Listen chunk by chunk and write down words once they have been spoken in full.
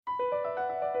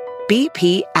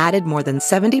BP added more than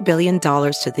 $70 billion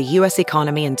to the U.S.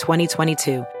 economy in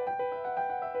 2022.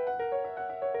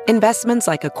 Investments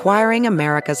like acquiring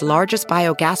America's largest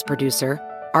biogas producer,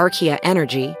 Archaea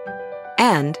Energy,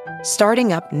 and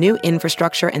starting up new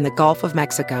infrastructure in the Gulf of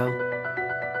Mexico.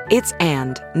 It's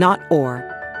and, not or.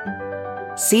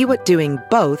 See what doing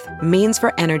both means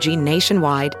for energy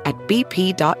nationwide at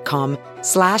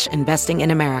bp.com/investing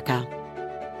in America.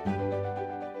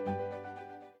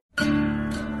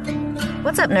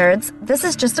 What's up, nerds? This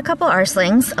is Just a Couple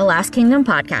Arselings, a Last Kingdom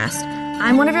podcast.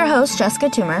 I'm one of your hosts, Jessica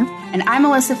Toomer. And I'm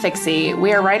Alyssa Fikse.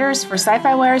 We are writers for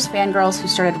SYFY Wire's Fangrrls who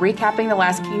started recapping The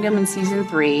Last Kingdom in Season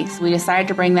 3, so we decided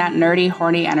to bring that nerdy,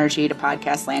 horny energy to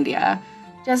Podcastlandia.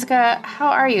 Jessica, how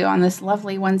are you on this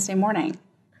lovely Wednesday morning?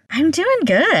 I'm doing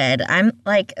good. I'm,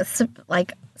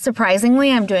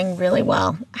 surprisingly, I'm doing really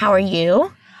well. How are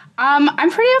you? I'm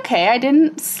pretty okay. I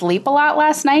didn't sleep a lot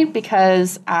last night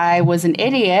because I was an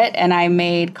idiot and I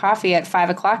made coffee at 5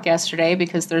 o'clock yesterday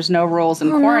because there's no rules in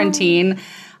quarantine.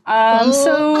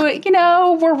 So,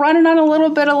 we're running on a little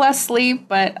bit of less sleep,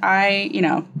 but I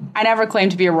never claim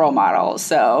to be a role model,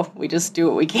 so we just do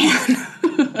what we can.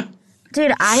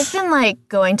 Dude, I've been,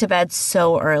 going to bed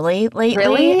so early lately.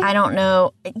 Really? I don't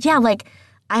know. Yeah,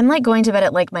 I'm, going to bed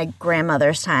at, my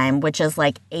grandmother's time, which is,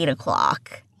 8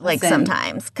 o'clock.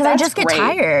 Sometimes. Because I just get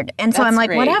tired. And so I'm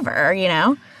great. Whatever,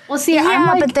 Well, see,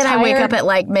 yeah, I'm but then tired. I wake up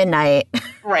at midnight.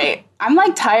 Right. I'm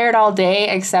tired all day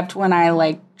except when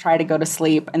I try to go to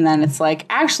sleep. And then it's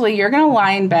actually, you're going to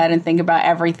lie in bed and think about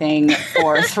everything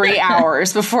for 3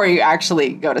 hours before you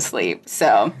actually go to sleep.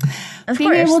 So of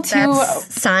being course, able to.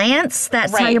 That's science.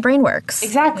 That's how your brain works.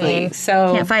 Exactly.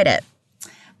 So can't fight it.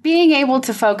 Being able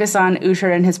to focus on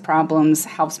Uhtred and his problems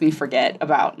helps me forget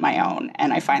about my own,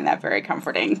 and I find that very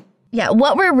comforting. Yeah,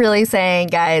 what we're really saying,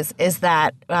 guys, is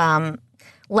that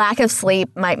lack of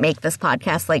sleep might make this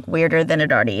podcast weirder than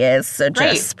it already is, so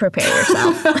just prepare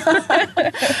yourself.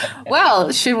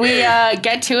 Well, should we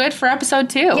get to it for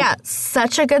episode 2? Yeah,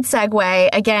 such a good segue.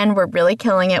 Again, we're really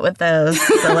killing it with those,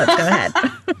 so let's go ahead.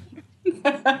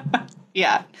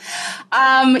 Yeah.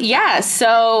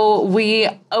 So we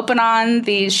open on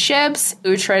these ships.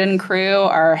 Uhtred and crew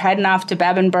are heading off to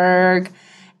Bebbanburg.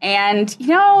 And,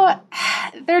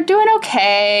 they're doing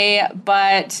okay.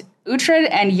 But Uhtred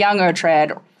and young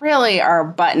Uhtred really are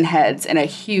button heads in a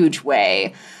huge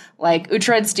way.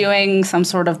 Uhtred's doing some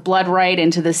sort of blood rite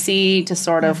into the sea to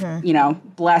sort of,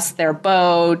 bless their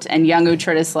boat. And young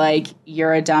Uhtred is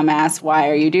you're a dumbass. Why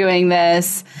are you doing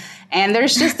this? And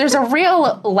there's a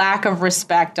real lack of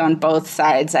respect on both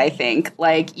sides, I think.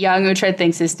 Young Uhtred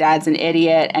thinks his dad's an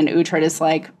idiot, and Uhtred is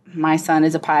my son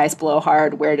is a pious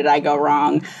blowhard. Where did I go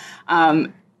wrong?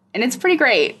 And it's pretty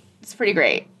great. It's pretty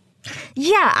great.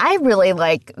 Yeah, I really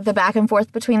like the back and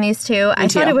forth between these two. I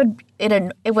thought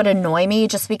it would annoy me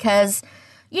just because,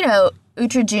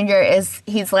 Uhtred Jr.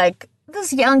 he's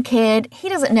this young kid. He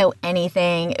doesn't know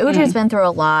anything. Uhtred's been through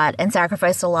a lot and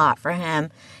sacrificed a lot for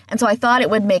him. And so I thought it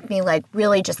would make me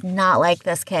really just not like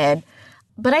this kid.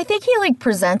 But I think he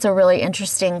presents a really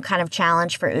interesting kind of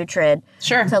challenge for Uhtred.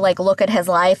 Sure. To look at his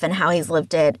life and how he's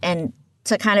lived it and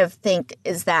to kind of think,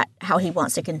 is that how he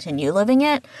wants to continue living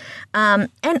it? And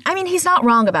I mean, he's not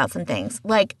wrong about some things.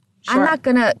 Sure. I'm not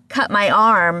going to cut my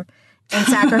arm and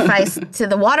sacrifice to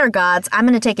the water gods. I'm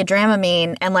going to take a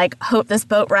Dramamine and hope this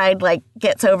boat ride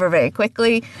gets over very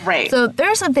quickly. Right. So there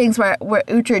are some things where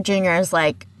Uhtred Jr. is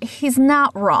he's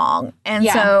not wrong. And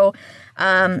so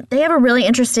they have a really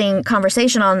interesting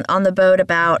conversation on the boat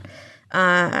about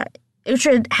Uhtred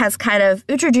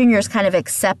Jr. has kind of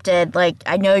accepted,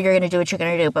 I know you're going to do what you're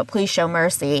going to do, but please show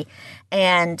mercy.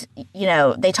 And,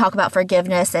 they talk about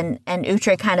forgiveness and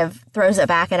Uhtred kind of throws it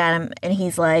back at him and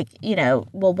he's well,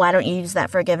 why don't you use that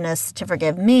forgiveness to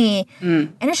forgive me?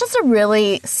 And it's just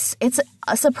it's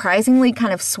a surprisingly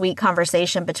kind of sweet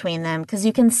conversation between them because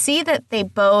you can see that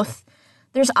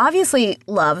there's obviously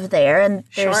love there and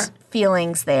there's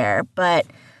feelings there, but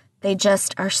they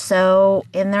just are so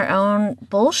in their own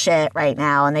bullshit right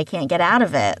now and they can't get out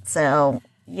of it. So,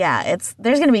 yeah,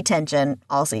 there's going to be tension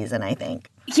all season, I think.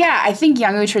 Yeah, I think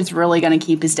young Uhtred's really going to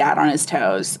keep his dad on his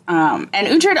toes. And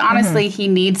Uhtred, honestly, he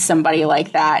needs somebody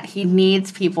like that. He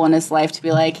needs people in his life to be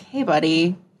hey,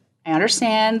 buddy, I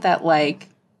understand that,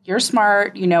 you're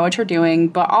smart, you know what you're doing,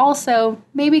 but also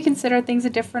maybe consider things a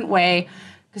different way.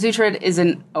 Because Uhtred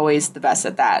isn't always the best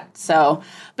at that. So,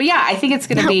 but yeah, I think it's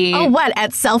going to be... Oh, what?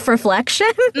 At self-reflection?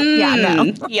 Yeah,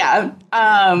 no. Yeah.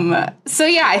 So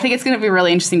yeah, I think it's going to be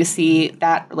really interesting to see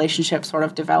that relationship sort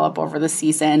of develop over the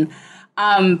season.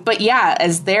 But yeah,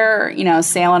 as they're,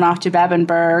 sailing off to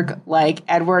Bebbanburg, like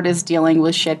Edward is dealing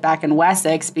with shit back in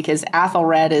Wessex because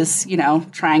Aethelred is,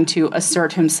 trying to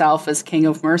assert himself as king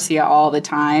of Mercia all the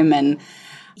time. And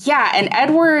yeah, and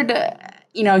Edward,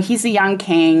 he's a young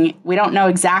king. We don't know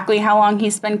exactly how long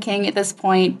he's been king at this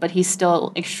point, but he's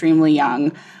still extremely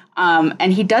young.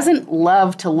 And he doesn't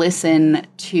love to listen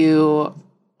to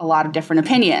a lot of different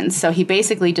opinions. So he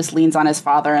basically just leans on his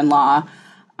father-in-law.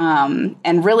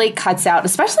 And really cuts out,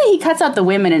 especially he cuts out the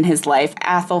women in his life.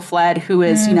 Aethelflaed, who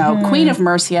is, queen of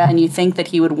Mercia, and you think that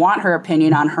he would want her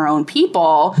opinion on her own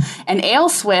people. And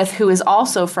Aelswith, who is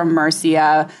also from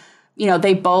Mercia,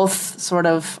 they both sort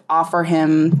of offer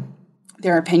him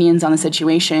their opinions on the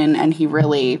situation, and he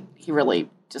really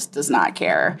just does not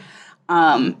care.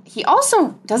 He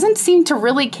also doesn't seem to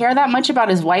really care that much about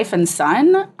his wife and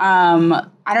son.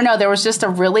 I don't know, there was just a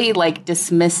really,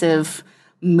 dismissive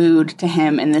mood to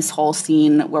him in this whole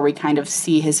scene where we kind of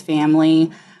see his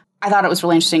family. I thought it was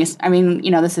really interesting. I mean,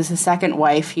 this is his second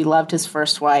wife. He loved his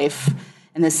first wife,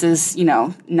 and this is,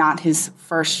 not his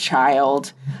first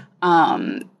child.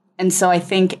 And so I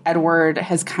think Edward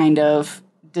has kind of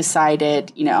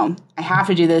decided, I have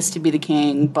to do this to be the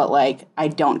king, but I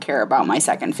don't care about my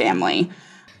second family.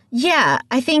 Yeah,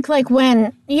 I think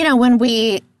when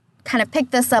we kind of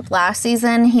picked this up last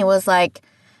season, he was like,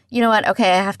 you know what? Okay,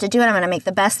 I have to do it. I'm going to make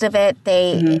the best of it.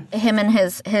 Him and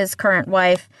his current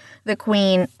wife, the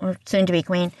queen, or soon to be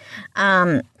queen,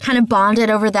 kind of bonded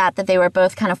over that they were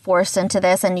both kind of forced into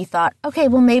this. And you thought, okay,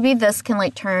 well, maybe this can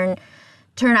turn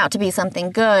out to be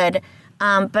something good.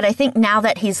 But I think now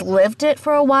that he's lived it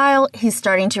for a while, he's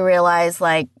starting to realize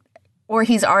or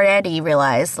he's already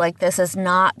realized this is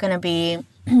not going to be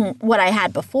what I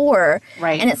had before.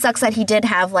 Right. And it sucks that he did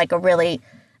have a really,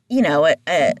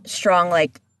 a strong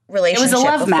relationship it was a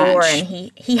love before, match. and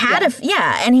he had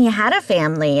and he had a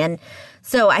family, and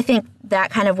so I think that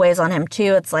kind of weighs on him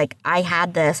too. It's I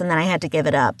had this and then I had to give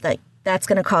it up. That's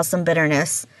going to cause some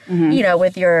bitterness,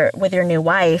 with your new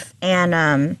wife. And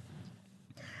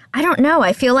I don't know.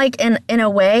 I feel in a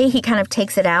way he kind of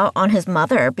takes it out on his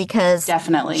mother because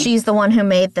definitely she's the one who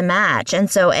made the match,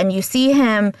 and you see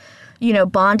him,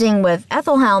 bonding with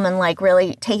Ethelhelm and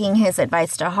really taking his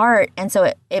advice to heart. And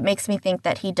so it makes me think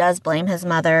that he does blame his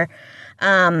mother.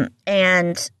 And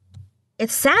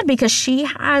it's sad because she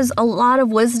has a lot of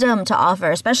wisdom to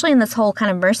offer, especially in this whole kind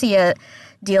of Mercia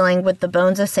dealing with the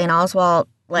bones of St. Oswald.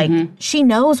 She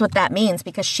knows what that means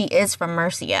because she is from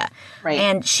Mercia. Right.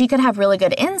 And she could have really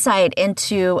good insight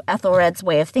into Ethelred's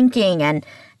way of thinking and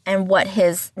what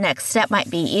his next step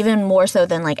might be, even more so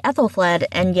than Ethelflaed.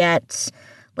 And yet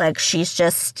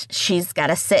she's got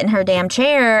to sit in her damn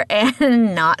chair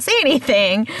and not say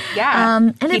anything. Yeah.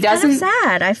 And it's kind of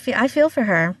sad. I feel for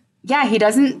her. Yeah, he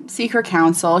doesn't seek her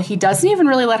counsel. He doesn't even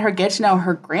really let her get to know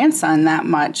her grandson that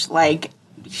much.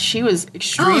 She was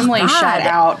extremely shut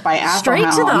out by Aethelhelm.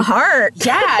 Straight to the heart.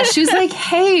 Yeah, she was like,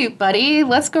 "Hey, buddy,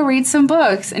 let's go read some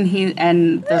books." And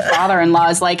the father-in-law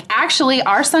is like, "Actually,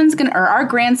 our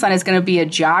grandson is gonna be a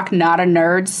jock, not a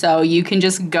nerd. So you can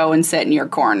just go and sit in your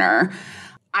corner."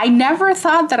 I never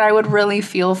thought that I would really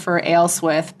feel for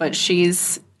Aelswith, but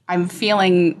I'm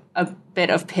feeling a bit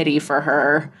of pity for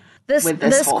her.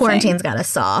 This quarantine's got us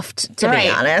soft, to be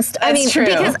honest. True.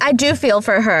 Because I do feel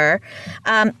for her.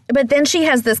 But then she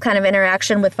has this kind of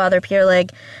interaction with Father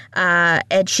Pierlig,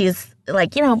 and she's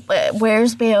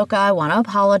where's Beoka? I want to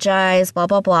apologize, blah,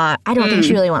 blah, blah. I don't think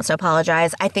she really wants to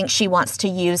apologize. I think she wants to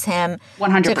use him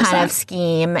 100%. to kind of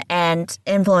scheme and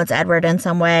influence Edward in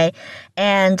some way.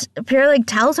 And Pierlig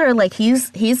tells her,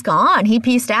 he's gone. He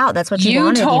pieced out. That's what you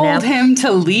wanted, You told him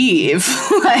to leave.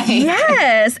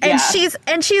 Yes. And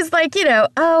she's like,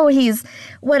 he's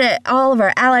all of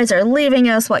our allies are leaving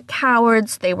us. What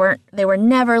cowards. They were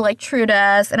never true to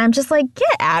us. And I'm just like,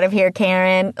 get out of here,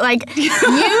 Karen.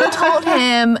 You told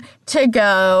him to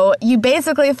go. You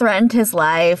basically threatened his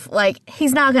life.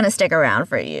 He's not going to stick around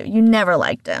for you. You never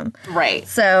liked him. Right.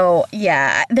 So,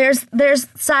 yeah, there's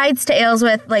sides to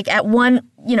Aelswith. At one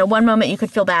moment you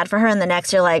could feel bad for her, and the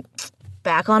next you're like,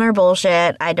 back on her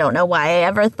bullshit. I don't know why I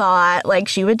ever thought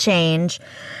she would change.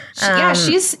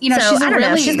 She's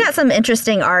she's got some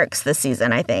interesting arcs this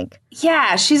season, I think.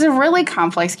 Yeah, she's a really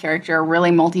complex character, a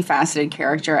really multifaceted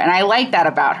character, and I like that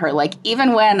about her.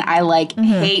 Even when I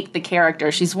hate the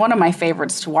character, she's one of my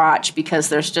favorites to watch because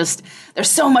there's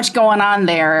so much going on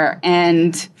there,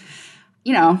 and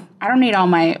I don't need all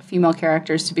my female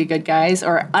characters to be good guys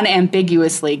or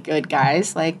unambiguously good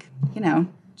guys.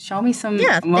 Show me some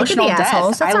emotional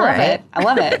depth. I love it. I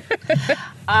love it.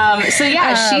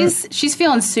 She's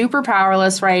feeling super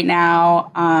powerless right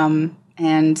now.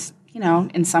 And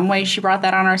in some ways she brought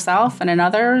that on herself, and in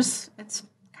others, it's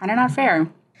kind of not fair.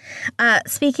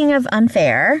 Speaking of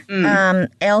unfair,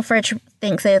 Aelfric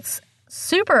thinks it's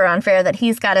super unfair that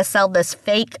he's got to sell this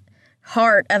fake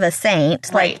heart of a saint.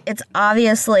 Right. Like, it's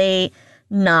obviously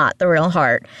not the real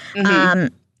heart.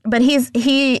 But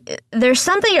there's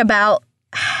something about...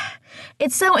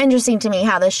 It's so interesting to me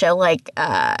how this show,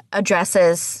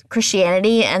 addresses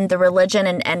Christianity and the religion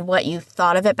and what you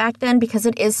thought of it back then, because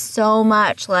it is so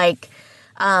much like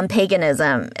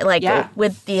paganism,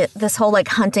 with this whole,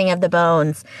 hunting of the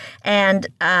bones. And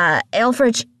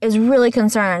Aelfric is really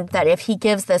concerned that if he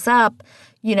gives this up,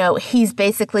 he's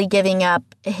basically giving up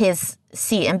his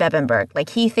seat in Bebbanburg. Like,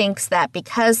 he thinks that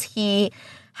because he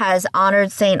has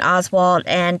honored St. Oswald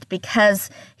and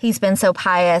because he's been so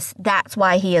pious, that's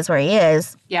why he is where he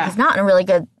is. Yeah. He's not in a really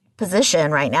good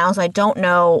position right now, so I don't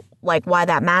know, why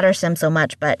that matters to him so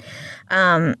much. But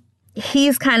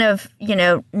he's kind of,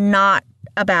 not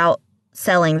about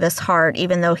selling this heart,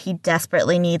 even though he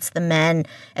desperately needs the men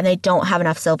and they don't have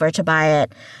enough silver to buy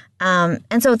it.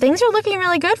 And so things are looking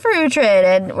really good for Uhtred,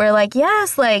 and we're like,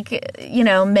 yes,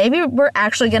 maybe we're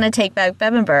actually going to take back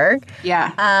Bebbanburg.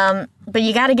 Yeah. But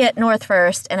you got to get north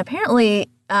first, and apparently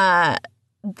the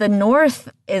north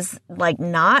is,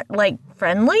 not,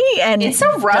 friendly, and it's a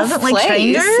rough doesn't place. Like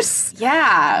strangers.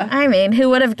 Yeah. I mean, who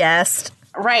would have guessed?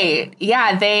 Right.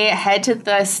 Yeah, they head to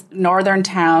this northern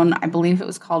town, I believe it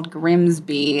was called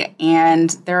Grimsby, and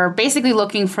they're basically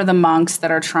looking for the monks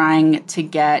that are trying to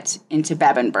get into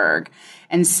Bebbanburg.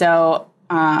 And so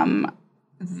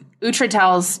Uhtred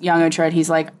tells young Uhtred, he's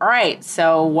like, all right,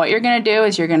 so what you're going to do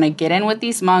is you're going to get in with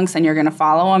these monks and you're going to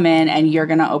follow them in and you're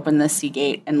going to open the sea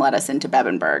gate and let us into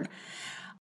Bebbanburg.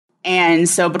 And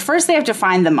so, but first they have to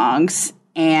find the monks.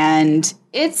 And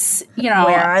it's, where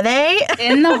are they?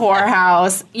 In the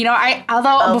whorehouse.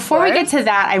 Before we get to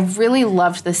that, I really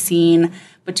loved the scene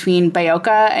between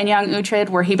Beocca and young Uhtred,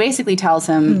 where he basically tells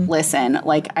him, listen,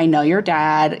 I know your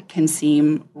dad can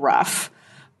seem rough,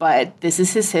 but this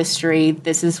is his history.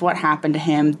 This is what happened to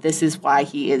him. This is why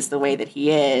he is the way that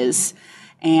he is.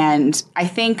 And I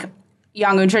think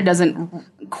young Uhtred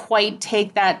doesn't quite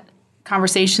take that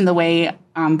conversation the way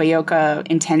Beocca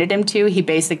intended him to. He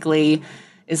basically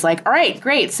is like, all right,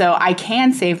 great, so I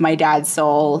can save my dad's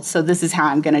soul, so this is how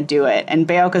I'm going to do it. And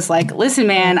Beocca's like, listen,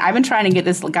 man, I've been trying to get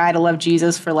this guy to love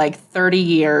Jesus for 30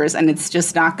 years, and it's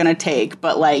just not going to take,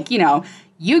 but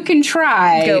you can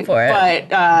try. Go for it.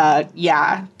 But,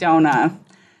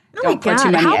 don't put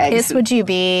too many eggs. How pissed would you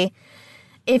be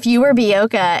if you were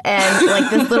Beocca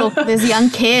and this young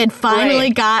kid finally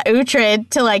got Uhtred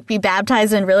to be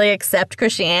baptized and really accept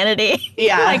Christianity?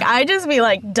 Yeah. I'd just be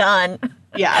Yeah. done.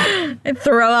 I'd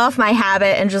throw off my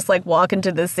habit and just walk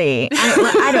into the sea.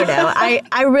 I don't know.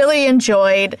 I really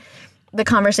enjoyed the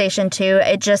conversation too.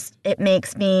 It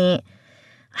makes me,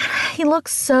 he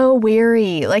looks so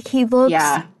weary. He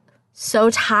looks so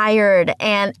tired,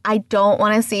 and I don't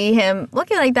want to see him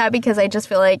looking like that, because I just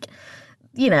feel like,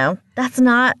 that's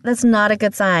not a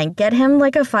good sign. Get him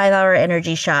a 5-hour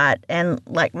energy shot, and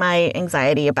my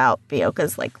anxiety about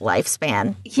Beocca's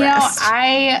lifespan.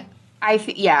 I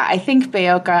think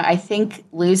Beocca, I think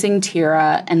losing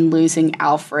Tira and losing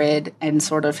Alfred and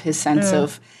sort of his sense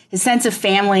of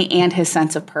family and his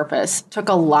sense of purpose took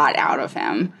a lot out of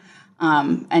him.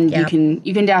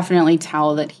 You can definitely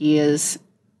tell that he is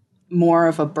more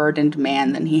of a burdened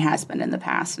man than he has been in the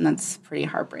past, and that's pretty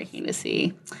heartbreaking to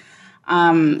see.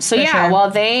 Sure. While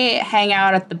they hang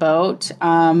out at the boat,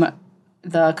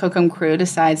 the Cookham crew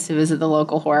decides to visit the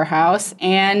local whorehouse,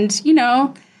 and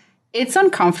it's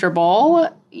uncomfortable.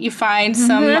 You find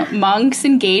some monks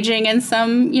engaging in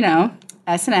some,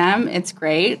 S&M. It's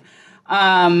great.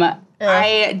 I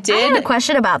had a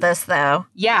question about this, though.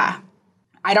 Yeah.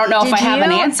 I don't know if I have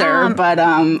an answer, but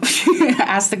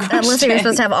ask the question. Alyssa, you're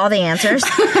supposed to have all the answers.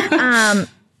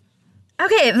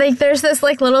 Okay, there's this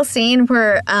little scene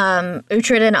where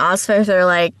Uhtred and Aelswith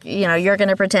are you're going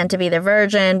to pretend to be the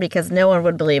virgin because no one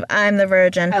would believe I'm the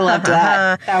virgin. I loved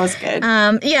that. That was good.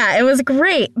 Yeah, it was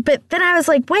great. But then I was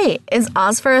like, wait, has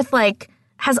Aelswith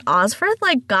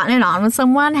gotten it on with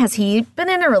someone? Has he been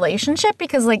in a relationship?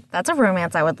 Because that's a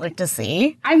romance I would like to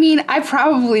see. I mean, I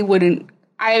probably wouldn't.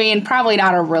 I mean, probably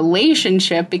not a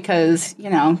relationship because,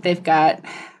 they've got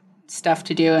stuff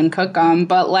to do and cook them.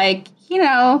 But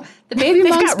the baby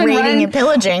monk's been raiding and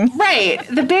pillaging. Right.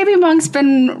 The baby monk's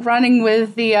been running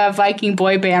with the Viking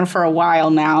boy band for a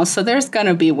while now, so there's going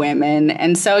to be women.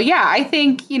 And so, I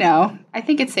think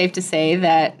it's safe to say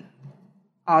that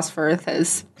Aelswith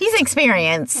has... He's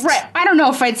experienced. Right. I don't know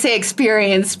if I'd say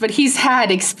experienced, but he's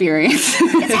had experience.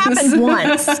 It's happened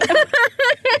once.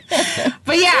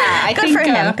 But yeah, I think...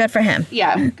 Good for him.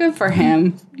 Yeah, good for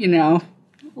him. You know,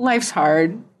 life's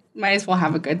hard. Might as well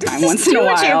have a good time once in a while.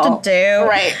 Do what you have to do.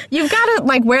 Right. You've got to,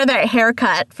 like, wear that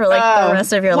haircut for, like, the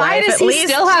rest of your life. Why does he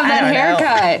still have that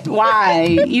haircut? Why?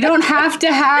 You don't have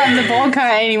to have the bowl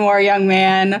cut anymore, young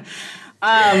man.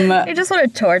 You just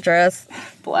want to torture us.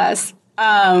 Bless.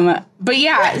 But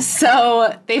yeah,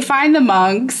 so they find the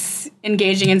monks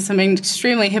engaging in some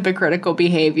extremely hypocritical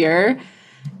behavior.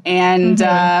 And,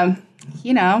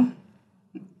 you know,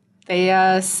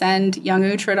 they send young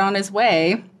Uhtred on his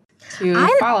way to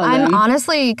follow them. I'm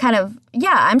honestly kind of,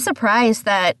 I'm surprised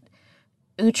that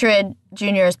Uhtred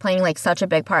Jr. is playing, like, such a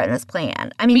big part in this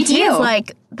plan. I mean, he is,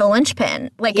 like, the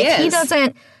linchpin. Like, if he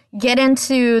doesn't get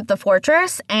into the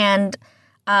fortress and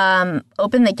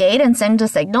open the gate and send a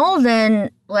signal,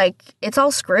 then, like, it's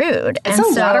all screwed. It's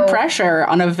a lot of pressure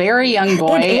on a very young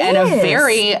boy and a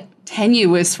very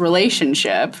tenuous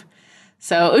relationship.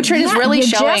 So Uhtred is really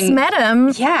showing... just met him.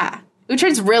 Yeah.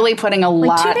 Uhtred's really putting a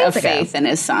lot of faith in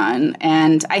his son.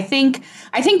 And I think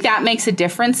that makes a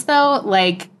difference, though.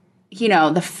 Like, you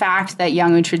know, the fact that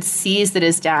young Uhtred sees that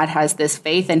his dad has this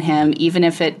faith in him, even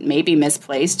if it may be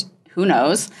misplaced, who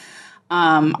knows?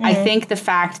 I think the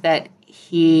fact that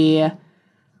he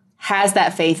has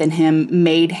that faith in him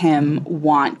made him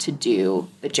want to do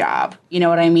the job. You know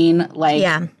what I mean?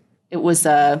 Like, it was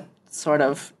a sort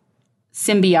of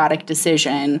symbiotic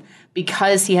decision.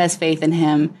 Because he has faith in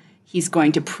him, he's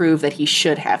going to prove that he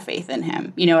should have faith in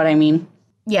him. You know what I mean?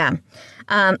 Yeah.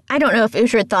 I don't know if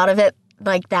Uhtred thought of it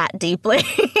like that deeply.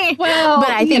 Well, but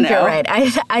I think you're right. I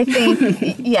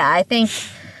think, I think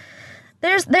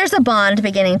there's a bond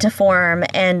beginning to form,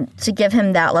 and to give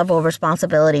him that level of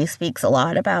responsibility speaks a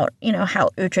lot about, you know, how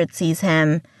Uhtred sees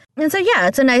him. And so,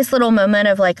 it's a nice little moment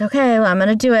of like, okay, well, I'm going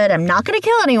to do it. I'm not going to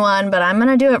kill anyone, but I'm going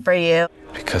to do it for you.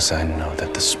 Because I know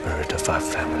that the spirit of our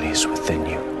family is within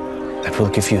you. That will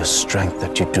give you a strength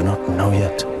that you do not know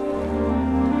yet.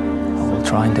 I will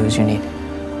try and do as you need,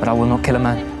 but I will not kill a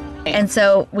man. And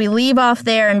so we leave off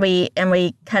there, and we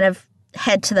kind of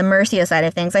head to the Mercia side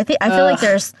of things. I feel like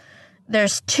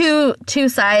there's two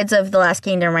sides of the Last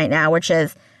Kingdom right now, which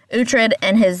is Uhtred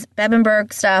and his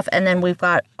Bebbanburg stuff, and then we've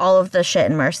got all of the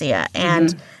shit in Mercia.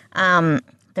 And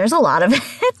there's a lot of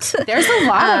it. There's a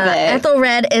lot of it.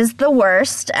 Aethelred is the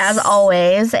worst, as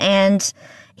always, and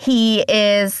he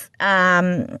is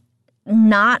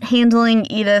not handling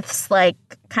Edith's, like,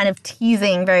 kind of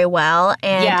teasing very well,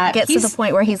 and gets to the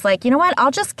point where he's like, you know what,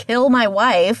 I'll just kill my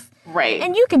wife. Right.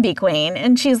 And you can be queen.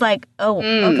 And she's like,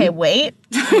 okay, wait,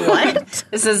 what?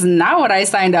 This is not what I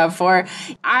signed up for.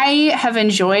 I have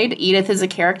enjoyed Edith as a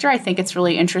character. I think it's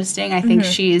really interesting. I think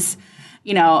she's,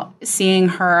 you know, seeing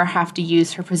her have to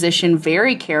use her position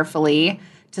very carefully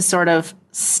to sort of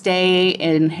stay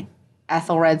in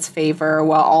Aethelred's favor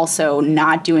while also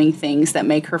not doing things that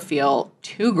make her feel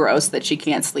too gross that she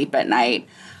can't sleep at night.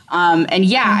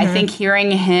 I think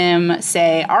hearing him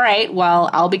say, all right, well,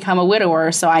 I'll become a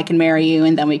widower so I can marry you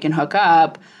and then we can hook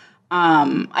up.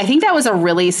 I think that was a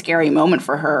really scary moment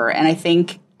for her. And I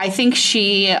think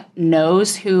she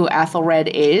knows who Aethelred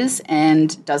is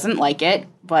and doesn't like it,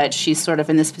 but she's sort of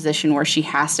in this position where she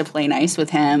has to play nice with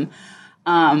him.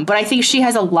 But I think she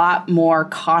has a lot more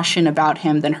caution about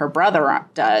him than her brother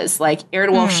does. Like,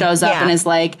 Eardwolf shows up and is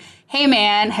like, hey,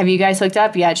 man, have you guys hooked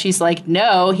up yet? She's like,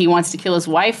 no, he wants to kill his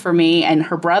wife for me. And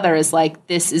her brother is like,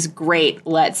 this is great.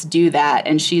 Let's do that.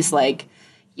 And she's like,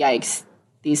 yikes,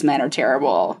 these men are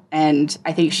terrible. And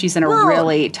I think she's in a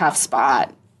really tough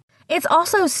spot. It's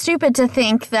also stupid to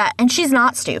think that, and she's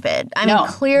not stupid. I mean,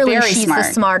 clearly she's the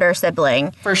smarter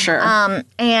sibling. For sure.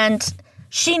 And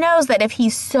she knows that if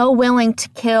he's so willing to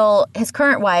kill his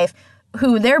current wife,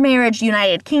 who their marriage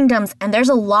united kingdoms, and there's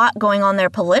a lot going on there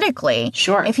politically.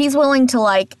 Sure. If he's willing to,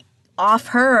 like, off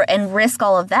her and risk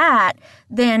all of that,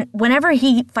 then whenever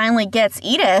he finally gets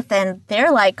Edith and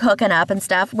they're, like, hooking up and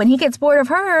stuff, when he gets bored of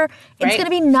her, it's going to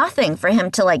be nothing for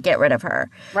him to, like, get rid of her.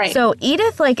 Right. So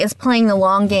Edith, like, is playing the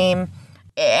long game,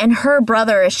 and her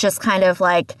brother is just kind of,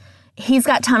 like, he's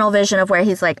got tunnel vision of where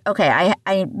he's like, okay,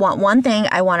 I want one thing.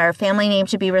 I want our family name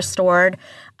to be restored.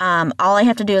 All I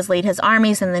have to do is lead his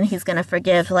armies, and then he's going to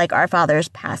forgive, like, our father's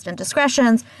past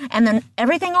indiscretions, and then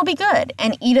everything will be good.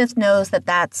 And Edith knows that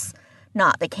that's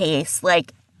not the case.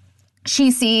 Like,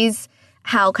 she sees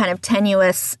how kind of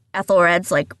tenuous Aethelred's,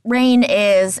 like, reign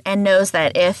is, and knows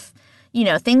that if, you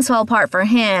know, things fall apart for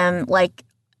him, like,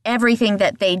 everything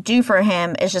that they do for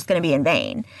him is just going to be in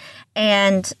vain.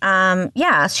 And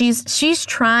she's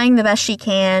trying the best she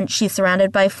can. She's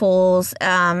surrounded by fools.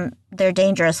 They're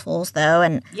dangerous fools, though.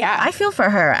 And I feel for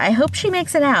her. I hope she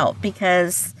makes it out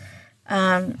because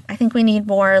I think we need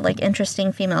more like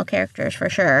interesting female characters for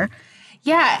sure.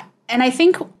 Yeah. And I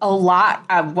think a lot,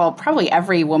 probably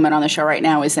every woman on the show right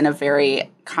now is in a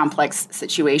very complex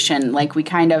situation. Like we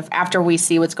kind of, after we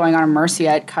see what's going on in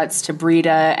Mercia, it cuts to Brita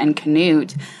and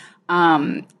Canute.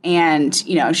 And,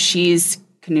 you know, she's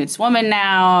Canute's woman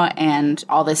now and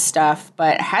all this stuff.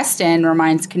 But Heston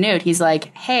reminds Canute, he's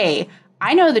like, hey,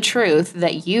 I know the truth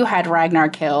that you had Ragnar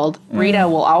killed. Brita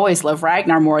will always love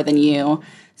Ragnar more than you.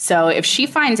 So if she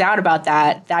finds out about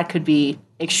that, that could be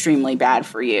extremely bad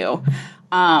for you.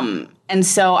 And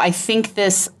so I think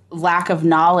this lack of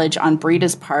knowledge on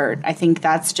Brita's part, I think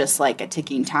that's just like a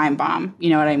ticking time bomb. You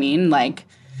know what I mean? Like,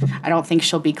 I don't think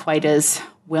she'll be quite as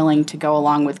willing to go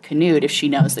along with Canute if she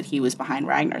knows that he was behind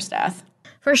Ragnar's death.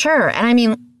 For sure. And I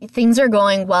mean, things are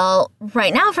going well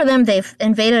right now for them. They've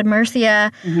invaded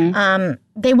Mercia.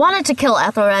 They wanted to kill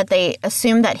Aethelred. They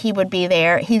assumed that he would be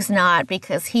there. He's not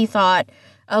because he thought,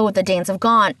 oh, the Danes have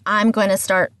gone. I'm going to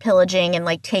start pillaging and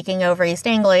like taking over East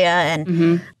Anglia.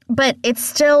 And but it's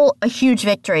still a huge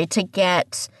victory to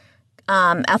get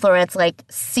Aethelred's like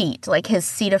seat, like his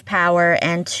seat of power,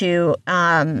 and to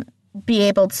be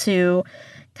able to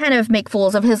kind of make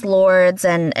fools of his lords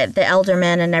and the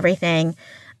ealdormen and everything.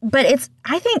 But it's,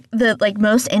 I think, the like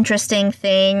most interesting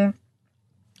thing.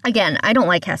 Again, I don't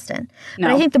like Heston,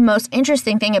 but I think the most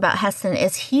interesting thing about Heston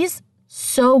is he's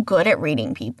so good at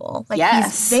reading people. Like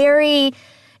he's very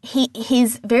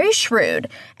shrewd.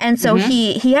 And so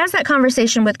he has that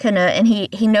conversation with Canute, and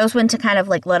he knows when to kind of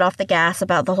like let off the gas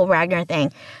about the whole Ragnar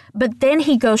thing. But then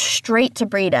he goes straight to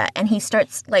Brita and he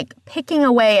starts like picking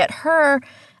away at her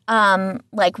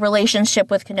like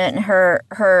relationship with Canute and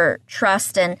her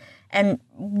trust and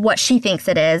what she thinks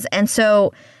it is. And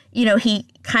so, you know, he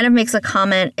kind of makes a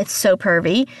comment, it's so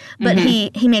pervy, but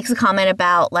he makes a comment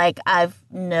about, like, I've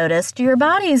noticed your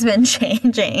body's been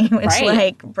changing, which,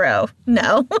 like, bro,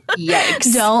 no.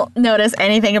 Yikes. Don't notice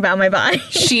anything about my body.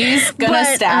 She's gonna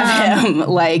stab him.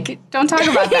 Like, don't talk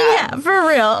about that. Yeah, for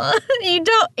real.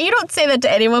 You don't say that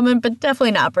to any woman, but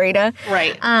definitely not Brita.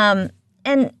 Right.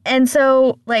 And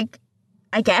so, like,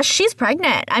 I guess she's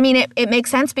pregnant. I mean, it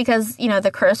makes sense because, you know,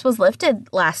 the curse was lifted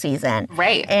last season.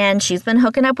 Right. And she's been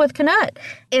hooking up with Canute.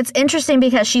 It's interesting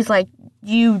because she's like,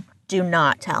 you do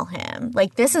not tell him.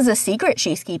 Like, this is a secret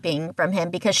she's keeping from him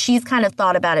because she's kind of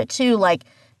thought about it too, like,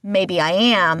 maybe I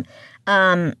am.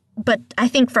 But I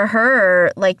think for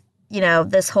her, like, you know,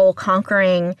 this whole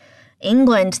conquering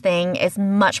England thing is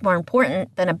much more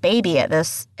important than a baby at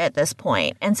this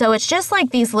point. And so it's just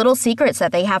like these little secrets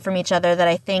that they have from each other that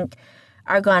I think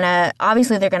are gonna,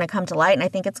 obviously they're gonna come to light, and I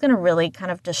think it's gonna really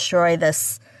kind of destroy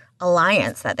this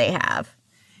alliance that they have.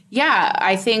 Yeah,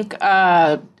 I think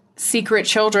secret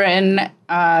children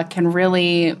can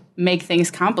really make things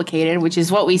complicated, which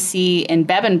is what we see in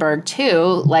Bebbanburg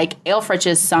too. Like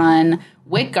Aelfric's son,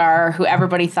 Witgar, who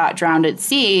everybody thought drowned at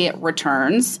sea,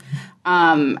 returns.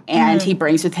 And he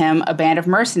brings with him a band of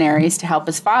mercenaries to help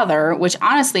his father, which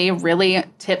honestly really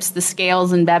tips the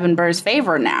scales in Bebbanburg's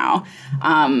favor now.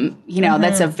 You know,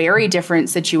 that's a very different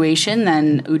situation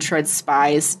than Uhtred's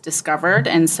spies discovered.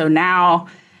 And so now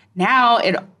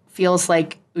it feels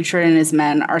like Uhtred and his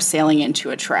men are sailing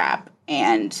into a trap.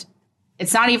 And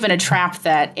it's not even a trap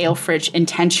that Aelfric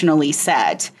intentionally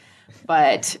set,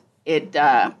 but it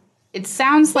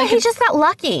sounds like... he just got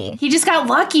lucky. He just got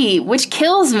lucky, which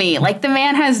kills me. Like, the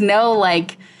man has no,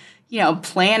 like, you know,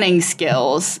 planning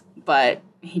skills, but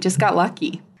he just got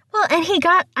lucky. Well, and he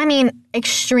got, I mean,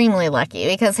 extremely lucky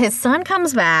because his son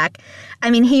comes back.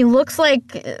 I mean, he looks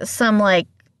like some, like,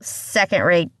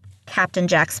 second-rate Captain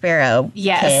Jack Sparrow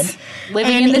kid.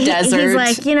 Living in the desert. He's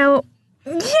like, you know...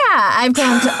 Yeah, I've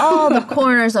gone to all the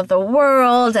corners of the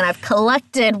world, and I've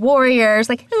collected warriors.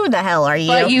 Like, who the hell are you?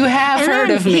 But you have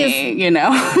heard of me, you know?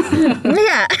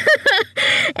 Yeah.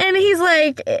 And he's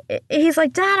like,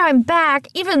 Dad, I'm back,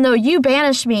 even though you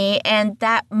banished me, and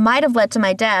that might have led to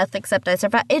my death, except I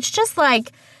survived. It's just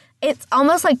like, it's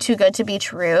almost like too good to be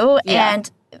true. Yeah.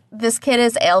 And this kid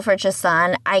is Aelfric's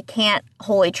son. I can't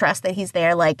wholly trust that he's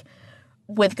there, like,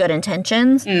 with good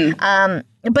intentions.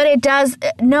 But it does,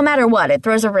 no matter what, it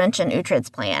throws a wrench in Uhtred's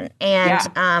plan. And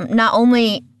not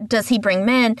only does he bring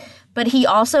men, but he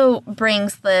also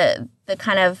brings the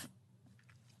kind of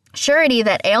surety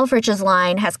that Aelfric's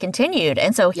line has continued.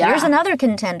 And so here's another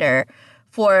contender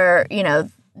for, you know,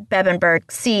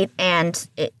 Bebbanburg's seat, and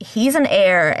he's an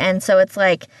heir. And so it's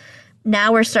like,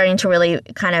 now we're starting to really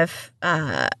kind of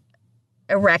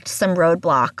erect some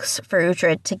roadblocks for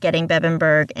Uhtred to getting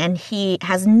Bebbanburg, and he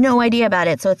has no idea about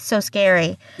it, so it's so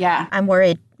scary. Yeah. I'm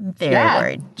worried, very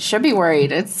worried. Should be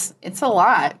worried. It's a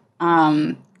lot.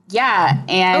 Yeah,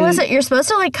 and Alyssa, you're supposed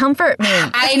to like comfort me.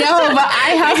 I know, but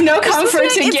I have no comfort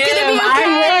to give.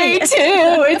 I'm worried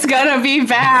too. It's gonna be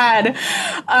bad.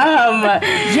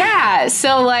 Yeah,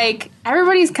 so like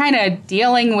everybody's kind of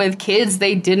dealing with kids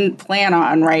they didn't plan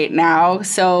on right now.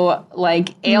 So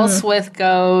like Aelswith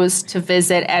goes to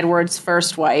visit Edward's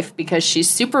first wife because she's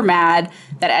super mad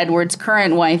that Edward's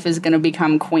current wife is going to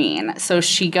become queen. So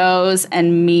she goes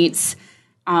and meets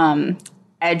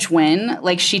Edwin.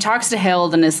 Like, she talks to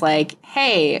Hild and is like,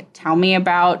 hey, tell me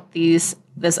about this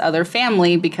other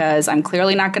family because I'm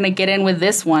clearly not going to get in with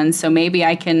this one, so maybe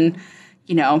I can,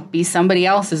 be somebody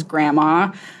else's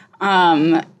grandma.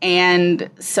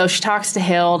 And so she talks to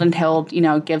Hild, and Hild,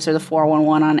 gives her the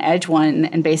 411 on Edwin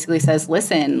and basically says,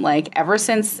 listen, like, ever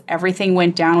since everything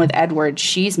went down with Edward,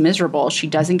 she's miserable. She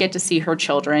doesn't get to see her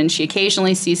children. She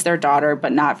occasionally sees their daughter,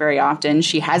 but not very often.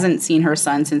 She hasn't seen her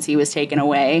son since he was taken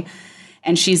away.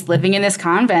 And she's living in this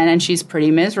convent, and she's pretty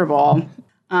miserable.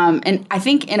 And I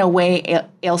think in a way,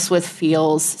 Aelswith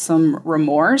feels some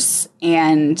remorse,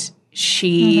 and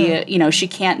she, she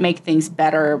can't make things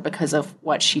better because of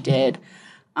what she did.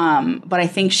 But I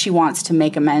think she wants to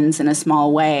make amends in a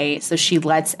small way. So she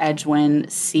lets Edwin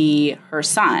see her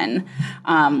son,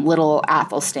 little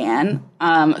Athelstan,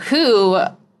 who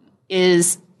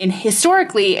is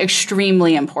historically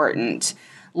extremely important.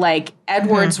 Like,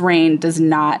 Edward's reign does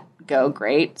not go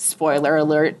great. Spoiler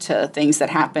alert to things that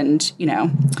happened,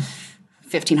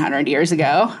 1,500 years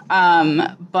ago.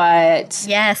 But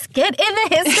yes, get in the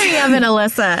history of it,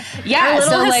 Alyssa. Yeah, a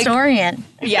little historian.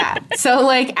 Yeah, so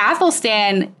like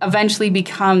Athelstan eventually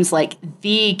becomes like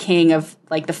the king of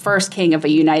like the first king of a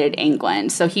united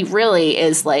England. So he really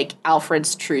is like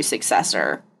Alfred's true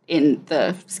successor in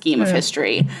the scheme of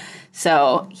history.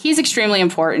 So he's extremely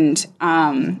important.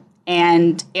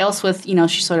 And Aelswith,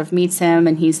 she sort of meets him,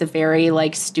 and he's a very,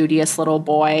 like, studious little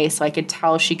boy, so I could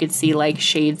tell she could see, like,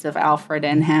 shades of Alfred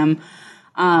in him.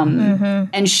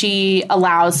 And she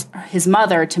allows his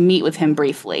mother to meet with him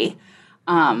briefly.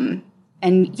 And,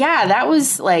 yeah, that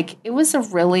was, like, it was a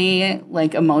really,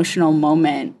 like, emotional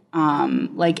moment.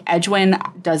 Like, Edwin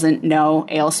doesn't know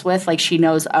Aelswith. Like, she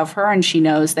knows of her, and she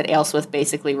knows that Aelswith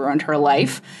basically ruined her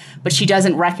life. But she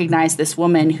doesn't recognize this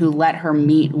woman who let her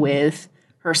meet with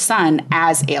her son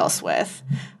as Aelswith.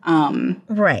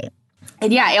 Right.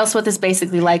 And yeah, Aelswith is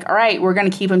basically like, all right, we're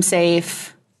going to keep him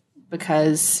safe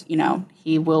because,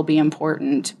 he will be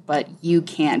important, but you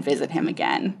can't visit him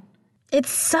again. It's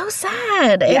so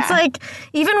sad. Yeah. It's like,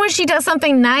 even when she does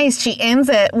something nice, she ends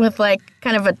it with like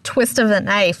kind of a twist of the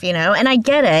knife, And I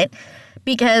get it,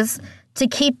 because to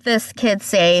keep this kid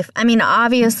safe, I mean,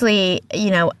 obviously,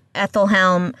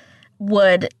 Ethelhelm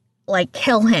would like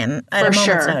kill him at a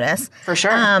moment's notice. For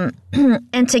sure.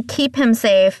 And to keep him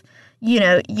safe,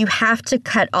 you have to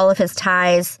cut all of his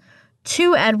ties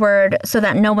to Edward so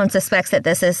that no one suspects that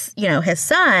this is, his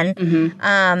son,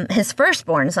 his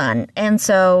firstborn son. And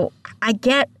so I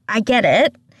get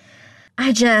it.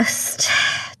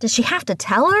 Did she have to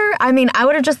tell her? I mean, I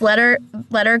would have just let her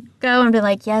go and be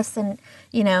like, yes, and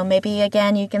maybe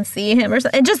again you can see him or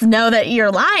something, and just know that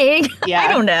you're lying. Yeah,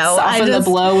 I don't know. Soften the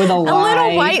blow with a lie. A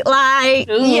little white lie.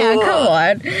 Ooh. Yeah, come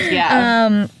on.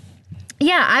 Yeah.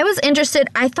 Yeah, I was interested.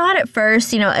 I thought at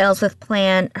first,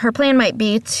 Aelswith's her plan might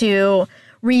be to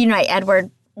reunite Edward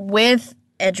with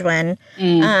Edwin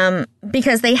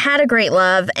because they had a great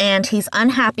love, and he's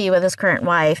unhappy with his current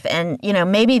wife, and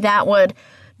maybe that would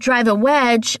drive a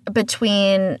wedge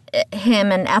between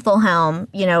him and Ethelhelm,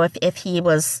 if he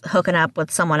was hooking up with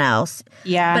someone else.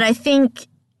 Yeah. But I think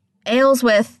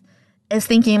Aelswith is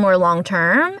thinking more long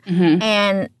term,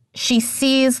 and she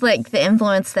sees like the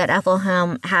influence that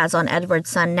Ethelhelm has on Edward's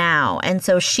son now, and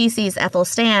so she sees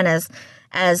Aethelstan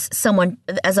as someone,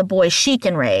 as a boy she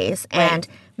can raise, and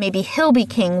maybe he'll be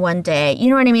king one day. You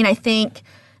know what I mean? I think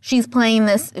she's playing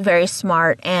this very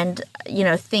smart, and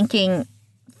thinking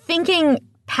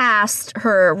past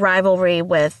her rivalry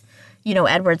with,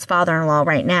 Edward's father-in-law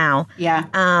right now. Yeah.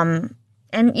 And,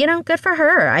 good for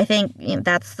her. I think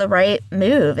that's the right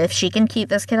move. If she can keep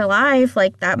this kid alive,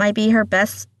 like, that might be her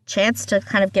best chance to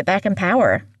kind of get back in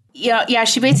power. Yeah,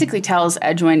 she basically tells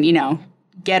Edwin,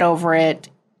 get over it.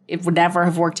 It would never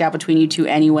have worked out between you two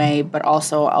anyway, but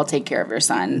also I'll take care of your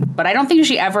son. But I don't think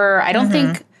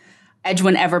think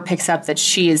Edwin ever picks up that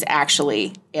she is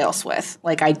actually Aelswith.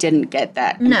 Like, I didn't get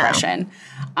that impression.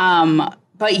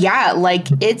 But yeah, like,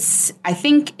 I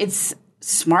think it's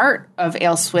smart of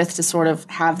Aelswith to sort of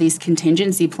have these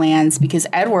contingency plans, because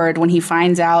Edward, when he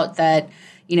finds out that,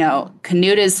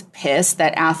 Canute is pissed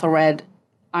that Aethelred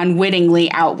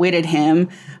unwittingly outwitted him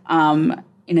and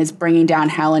is bringing down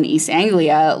hell in East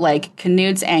Anglia, like,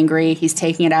 Canute's angry. He's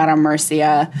taking it out on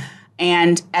Mercia.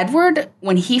 And Edward,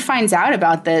 when he finds out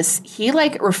about this, he,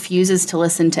 refuses to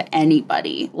listen to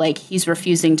anybody. Like, he's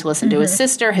refusing to listen to his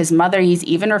sister, his mother. He's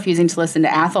even refusing to listen to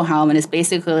Athelhelm, and is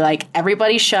basically like,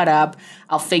 everybody shut up.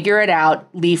 I'll figure it out.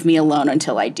 Leave me alone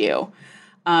until I do.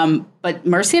 But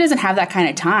Mercia doesn't have that kind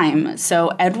of time.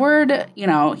 So Edward,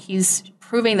 he's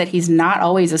proving that he's not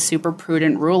always a super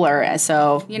prudent ruler.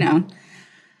 So,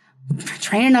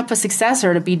 training up a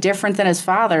successor to be different than his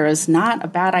father is not a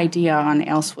bad idea on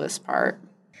Aelswith's part.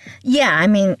 Yeah, I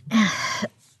mean,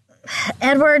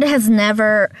 Edward's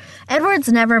never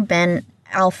been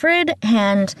Alfred,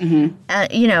 and,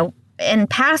 in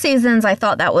past seasons, I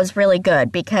thought that was really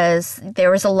good because there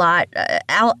was a lot,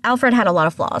 Alfred had a lot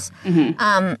of flaws.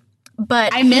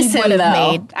 But I miss him,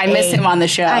 though. I miss him on the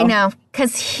show. I know,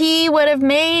 because he would have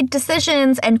made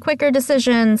decisions and quicker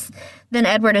decisions than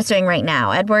Edward is doing right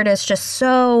now. Edward is just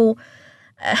so,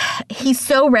 he's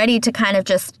so ready to kind of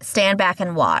just stand back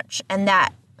and watch. And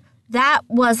that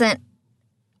wasn't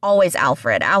always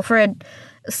Alfred. Alfred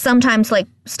sometimes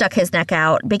stuck his neck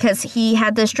out because he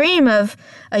had this dream of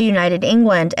a united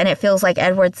England, and it feels like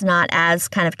Edward's not as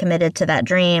kind of committed to that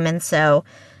dream. And so,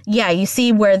 yeah, you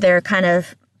see where their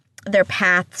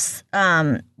paths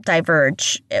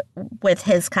diverge with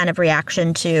his kind of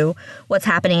reaction to what's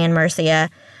happening in Mercia.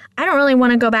 I don't really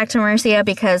want to go back to Mercia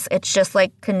because it's just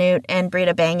Canute and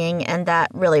Brita banging, and that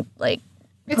really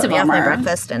it's put me off my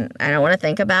breakfast, and I don't want to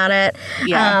think about it.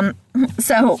 Yeah.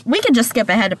 So we could just skip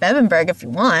ahead to Bebbanburg if you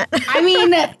want. I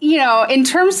mean, in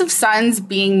terms of sons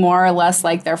being more or less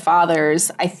like their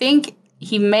fathers, I think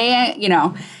he may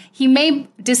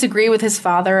disagree with his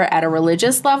father at a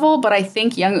religious level, but I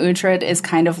think young Uhtred is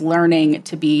kind of learning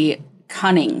to be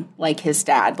cunning like his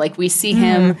dad. We see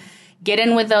him get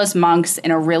in with those monks in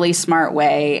a really smart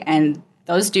way, and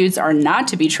those dudes are not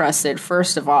to be trusted,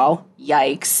 first of all.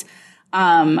 Yikes.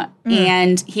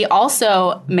 And he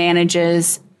also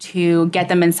manages to get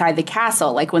them inside the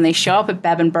castle. When they show up at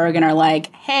Bebbanburg and are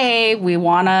like, hey, we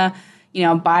want to,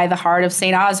 buy the heart of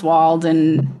St. Oswald,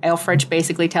 and Aelfric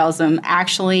basically tells them,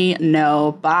 actually,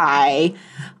 no, bye.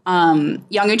 Young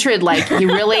Uhtred, he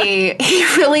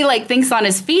really thinks on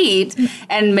his feet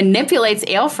and manipulates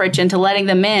Aelfric into letting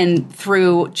them in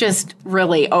through just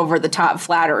really over-the-top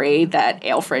flattery that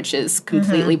Aelfric is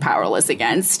completely powerless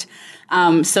against.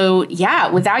 So, yeah,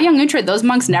 without young Uhtred, those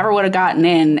monks never would have gotten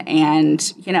in. And,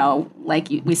 like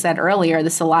we said earlier,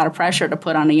 this is a lot of pressure to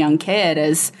put on a young kid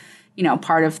as,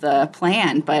 part of the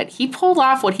plan. But he pulled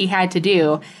off what he had to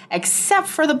do, except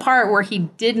for the part where he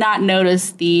did not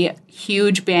notice the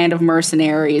huge band of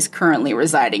mercenaries currently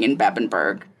residing in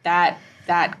Bebbanburg. That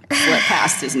slipped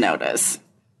past his notice.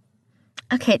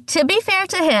 Okay, to be fair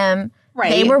to him,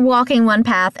 right, they were walking one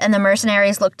path, and the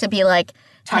mercenaries looked to be tucked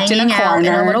hanging out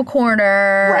in a little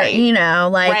corner. Right.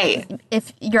 Right.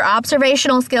 If your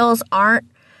observational skills aren't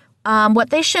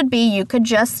what they should be, you could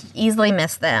just easily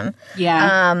miss them.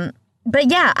 Yeah.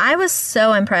 But yeah, I was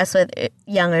so impressed with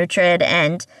young Uhtred,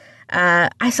 and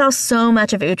I saw so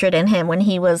much of Uhtred in him when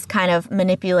he was kind of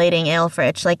manipulating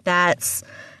Aelfric.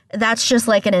 That's just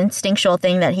an instinctual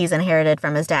thing that he's inherited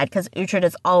from his dad, because Uhtred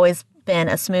has always been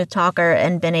a smooth talker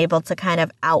and been able to kind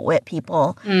of outwit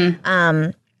people.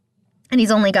 And he's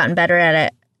only gotten better at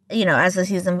it, as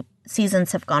the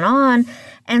seasons have gone on.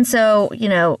 And so,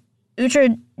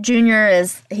 Uhtred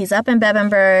Jr. he's up in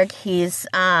Bebbanburg. He's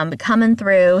coming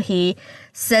through. He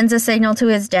sends a signal to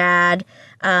his dad,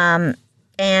 and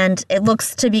it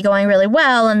looks to be going really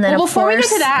well. And then, before we get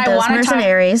to that,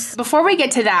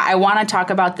 I want to talk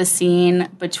about the scene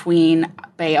between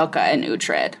Beocca and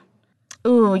Uhtred.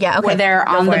 Ooh, yeah, okay. Where they're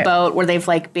on the boat, where they've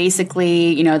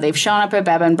basically, they've shown up at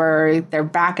Bebbanburg, they're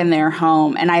back in their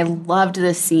home. And I loved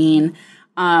this scene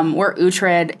where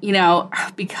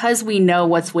Uhtred, because we know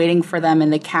what's waiting for them in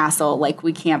the castle,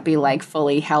 we can't be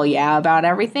fully hell yeah about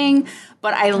everything.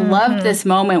 But I loved this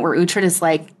moment where Uhtred is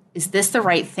is this the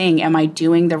right thing? Am I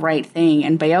doing the right thing?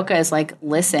 And Beocca is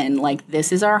listen,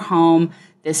 this is our home.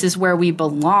 This is where we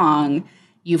belong.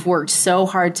 You've worked so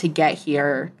hard to get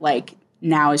here.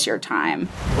 Now is your time.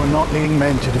 We're not leading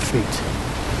men to defeat.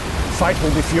 The fight will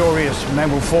be furious,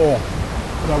 men will fall.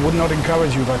 But I would not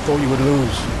encourage you if I thought you would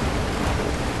lose.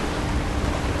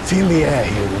 Feel the air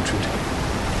here, Uhtred.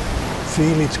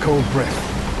 Feel its cold breath.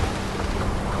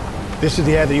 This is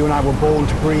the air that you and I were born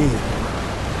to breathe.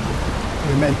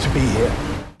 We're meant to be here.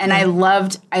 And I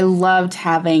loved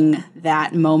having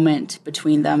that moment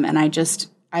between them. And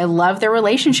I love their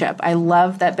relationship. I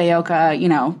love that Beocca, you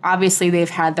know, obviously they've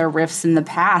had their rifts in the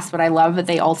past, but I love that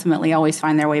they ultimately always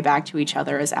find their way back to each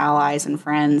other as allies and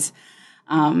friends.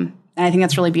 And I think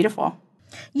that's really beautiful.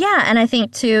 Yeah, and I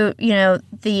think, too, you know,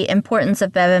 the importance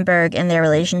of Bebbanburg and their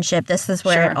relationship, this is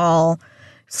where it all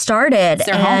started. It's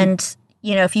their and, home.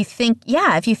 You know, if you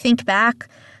think back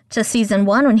to season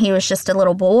 1 when he was just a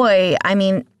little boy, I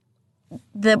mean,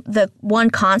 the one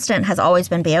constant has always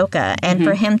been Beocca. And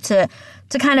for him to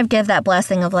kind of give that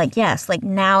blessing of like, yes, like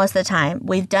now is the time.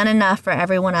 We've done enough for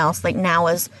everyone else. Like now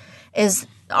is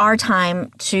our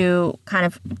time to kind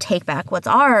of take back what's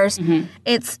ours.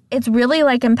 It's really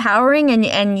like empowering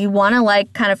and you want to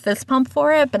like kind of fist pump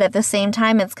for it, but at the same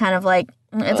time it's kind of like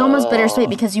it's almost bittersweet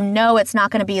because you know it's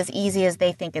not going to be as easy as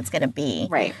they think it's going to be.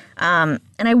 Right. And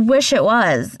I wish it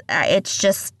was. It's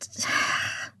just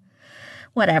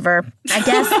whatever. I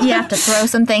guess you have to throw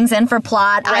some things in for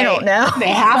plot. Right. I don't know. They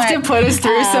have to put us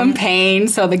through some pain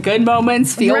so the good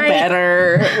moments feel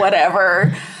better.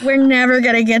 Whatever. We're never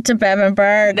going to get to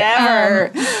Bebbanburg.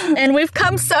 Never. And we've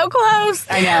come so close.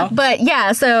 I know. But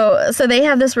yeah, so they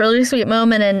have this really sweet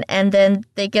moment and then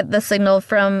they get the signal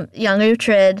from young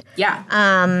Uhtred. Yeah.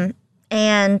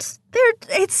 And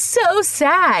it's so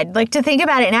sad. Like, to think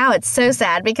about it now, it's so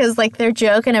sad because, like, they're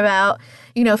joking about,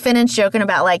 you know, Finnan's joking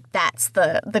about, like, that's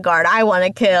the guard I want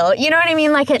to kill. You know what I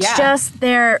mean? Like, it's just,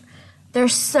 they're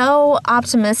so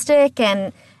optimistic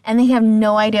and they have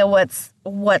no idea what's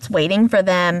waiting for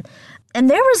them. And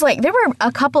there were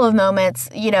a couple of moments,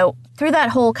 you know, through that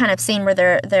whole kind of scene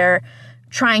where they're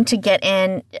trying to get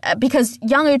in, because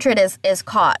young Uhtred is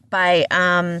caught by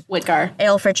Whitgar,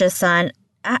 Aelfric's son.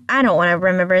 I don't want to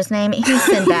remember his name. He's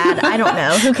Sinbad. I don't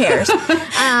know. Who cares?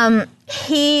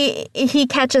 He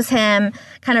catches him,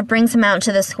 kind of brings him out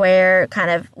into the square, kind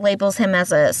of labels him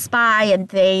as a spy, and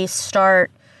they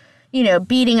start, you know,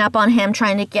 beating up on him,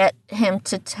 trying to get him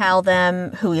to tell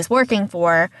them who he's working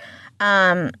for.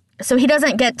 So he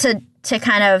doesn't get to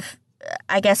kind of,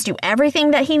 I guess, do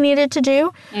everything that he needed to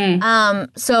do.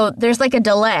 So there's like a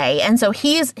delay. And so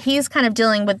he's kind of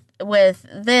dealing with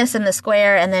this in the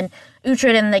square, and then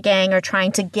Uhtred and the gang are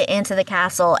trying to get into the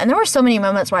castle. And there were so many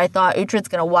moments where I thought Uhtred's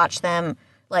going to watch them,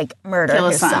 like, murder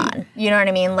his son. You know what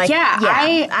I mean? Like,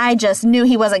 I just knew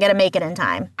he wasn't going to make it in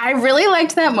time. I really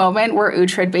liked that moment where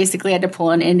Uhtred basically had to pull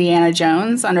an Indiana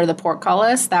Jones under the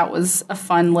portcullis. That was a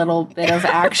fun little bit of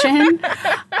action.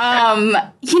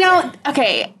 You know,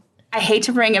 okay, I hate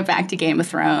to bring it back to Game of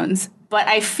Thrones, but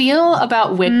I feel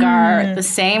about Whitgar the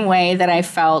same way that I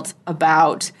felt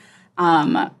about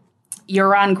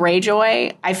Euron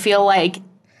Greyjoy. I feel like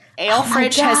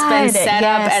Aelfric has been set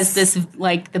up as this,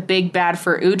 like, the big bad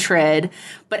for Uhtred,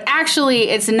 but actually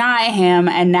it's not him,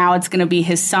 and now it's going to be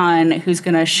his son who's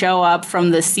going to show up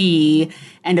from the sea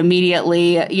and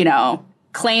immediately, you know,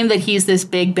 claim that he's this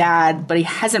big bad, but he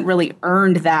hasn't really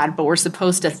earned that, but we're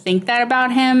supposed to think that about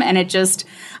him, and it just,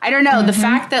 I don't know, the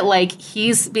fact that, like,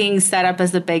 he's being set up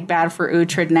as the big bad for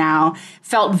Uhtred now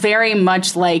felt very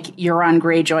much like Euron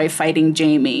Greyjoy fighting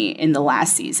Jaime in the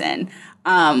last season,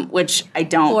 which I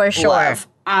don't love.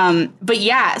 But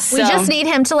yeah, so we just need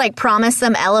him to, like, promise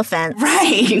some elephants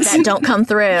that don't come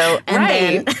through,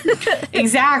 and then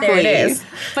exactly there it is.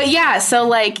 But yeah, so,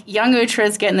 like, young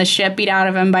Uhtred's getting the shit beat out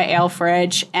of him by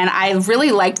Aelfric, and I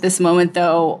really liked this moment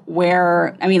though,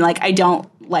 where, I mean, like, I don't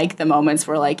like the moments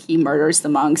where, like, he murders the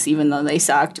monks even though they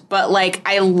sucked, but, like,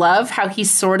 I love how he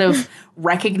sort of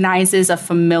recognizes a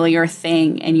familiar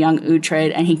thing in young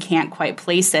Uhtred and he can't quite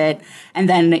place it, and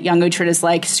then young Uhtred is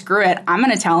like, screw it, I'm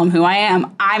going to tell him who I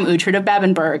am. I'm Uhtred of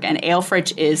Bebbanburg, and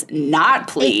Aelfric is not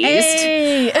pleased.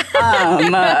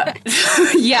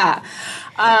 Yeah.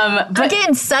 But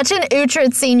again, such an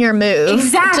Uhtred senior move.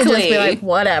 Exactly. To just be like,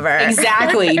 whatever.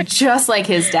 Exactly. Just like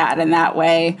his dad in that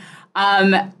way.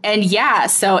 And yeah,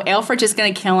 so Aelfric is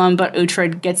going to kill him, but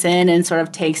Uhtred gets in and sort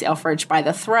of takes Aelfric by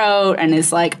the throat and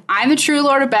is like, I'm the true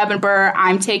Lord of Bebbanburg,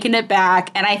 I'm taking it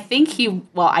back. And I think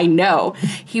I know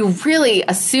he really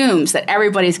assumes that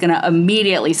everybody's going to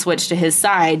immediately switch to his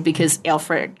side because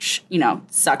Aelfric, you know,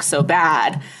 sucks so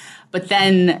bad. But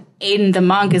then Aiden the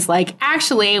monk is like,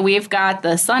 actually, we've got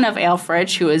the son of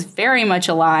Aelfric who is very much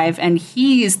alive, and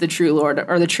he's the true Lord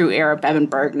or the true heir of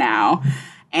Bebbanburg now.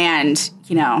 And,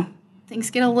 you know, things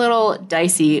get a little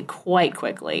dicey quite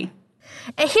quickly.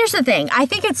 And here's the thing. I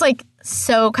think it's, like,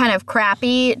 so kind of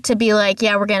crappy to be like,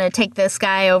 yeah, we're going to take this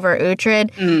guy over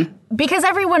Uhtred. Because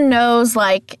everyone knows,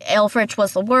 like, Aelfric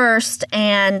was the worst,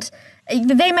 and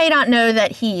they may not know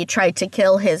that he tried to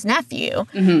kill his nephew.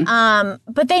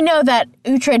 But they know that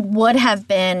Uhtred would have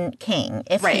been king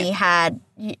if he had,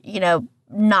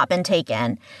 not been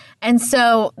taken. And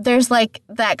so there's like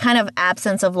that kind of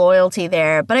absence of loyalty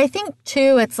there. But I think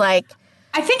too, it's like,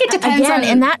 I think it depends on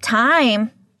in that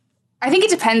time. I think it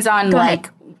depends on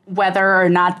whether or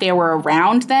not they were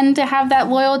around then to have that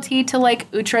loyalty to like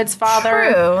Uhtred's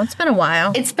father. True. It's been a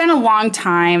while. It's been a long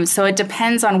time. So it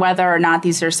depends on whether or not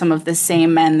these are some of the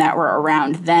same men that were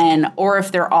around then, or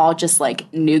if they're all just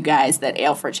like new guys that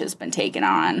Aelfric has been taken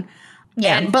on.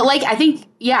 Yeah. But like, I think,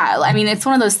 I mean, it's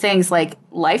one of those things like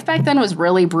life back then was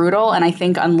really brutal. And I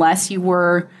think unless you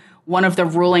were one of the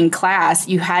ruling class,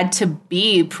 you had to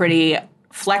be pretty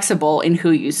flexible in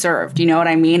who you served. You know what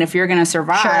I mean? If you're going to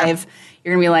survive,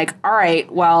 you're going to be like, all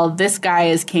right, well, this guy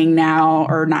is king now,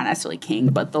 or not necessarily king,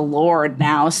 but the Lord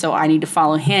now. So I need to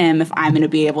follow him if I'm going to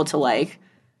be able to like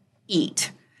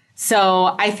eat.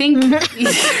 So I think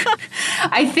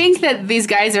I think that these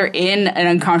guys are in an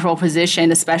uncomfortable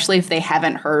position, especially if they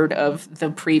haven't heard of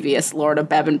the previous Lord of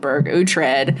Bebbanburg,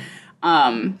 Uhtred.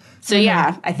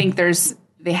 I think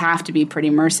they have to be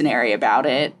pretty mercenary about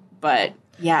it. But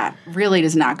yeah, really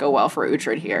does not go well for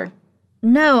Uhtred here.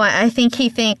 No, I think he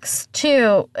thinks,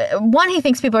 too, one, he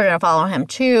thinks people are going to follow him.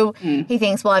 Two, he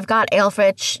thinks, well, I've got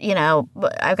Aelfric,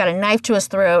 I've got a knife to his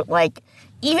throat. Like,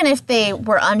 even if they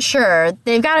were unsure,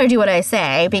 they've got to do what I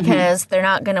say because they're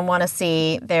not going to want to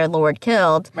see their lord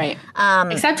killed. Right.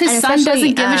 Except his son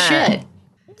doesn't give a shit.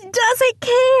 Doesn't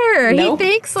care. Nope. He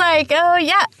thinks like, oh,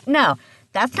 yeah, no.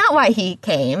 That's not why he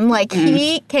came. Like,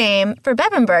 he came for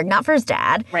Bebbanburg, not for his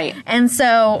dad. Right. And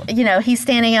so, he's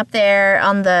standing up there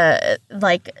on the,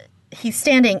 he's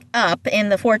standing up in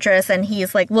the fortress and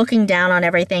he's, looking down on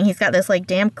everything. He's got this,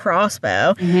 damn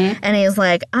crossbow. And he's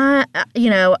like, I'm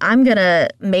going to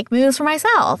make moves for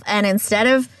myself. And instead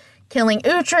of killing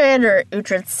Uhtred or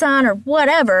Uhtred's son or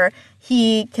whatever,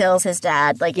 he kills his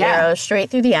dad, arrow straight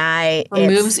through the eye.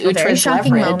 Removes It's a very Uhtred's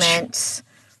shocking leverage. moment.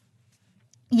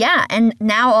 Yeah, and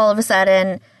now all of a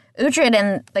sudden, Uhtred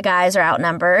and the guys are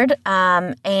outnumbered,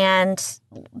 and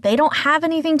they don't have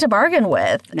anything to bargain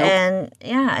with. Nope. And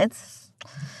yeah, it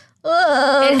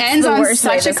ends on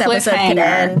such a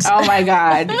cliffhanger. Oh my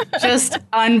God. Just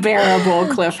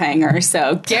unbearable cliffhanger.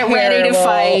 So get ready to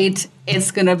fight.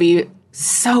 It's going to be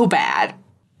so bad.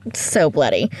 So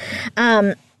bloody.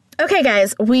 Okay,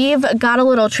 guys, we've got a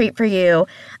little treat for you.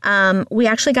 We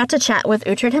actually got to chat with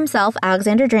Uhtred himself,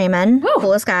 Alexander Draymond,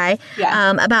 coolest guy,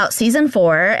 about Season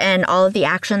 4 and all of the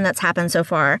action that's happened so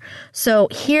far. So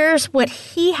here's what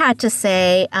he had to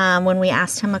say when we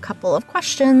asked him a couple of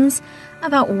questions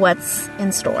about what's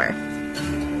in store.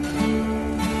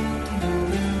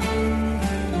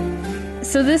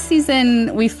 So this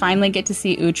season, we finally get to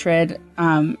see Uhtred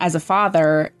as a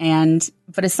father,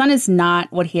 but his son is not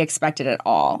what he expected at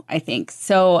all, I think.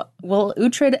 So will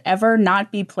Uhtred ever not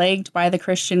be plagued by the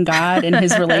Christian God in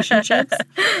his relationships?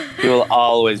 He will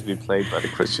always be plagued by the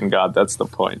Christian God. That's the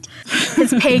point.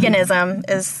 His paganism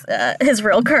is his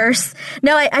real curse.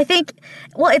 No, I think,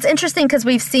 well, it's interesting because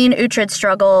we've seen Uhtred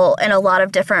struggle in a lot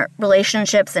of different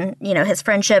relationships and, his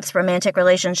friendships, romantic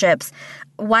relationships.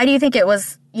 Why do you think it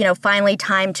was, finally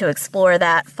time to explore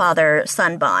that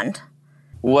father-son bond?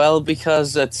 Well,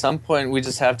 because at some point we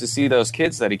just have to see those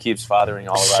kids that he keeps fathering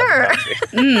all around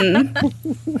the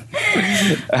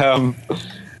country.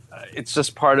 It's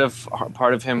just part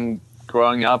of him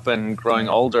growing up and growing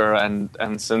older,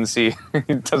 and since he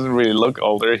doesn't really look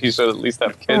older, he should at least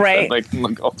have kids that make him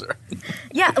look older.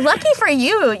 Yeah, lucky for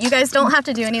you. You guys don't have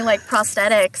to do any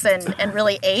prosthetics and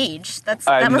really age. That must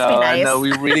be nice. I know.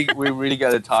 We really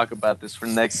got to talk about this for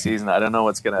next season. I don't know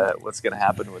what's gonna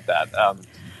happen with that.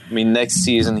 Next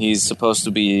season he's supposed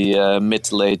to be mid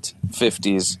to late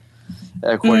 50s,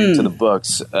 according to the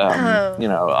books.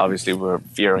 Obviously we're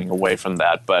veering away from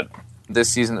that, but this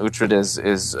season Uhtred is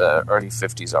early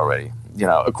 50s already,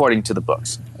 according to the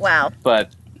books. Wow.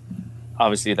 But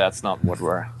obviously that's not what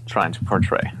we're trying to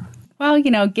portray. Well,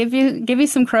 give you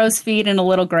some crow's feet and a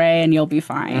little gray and you'll be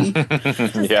fine.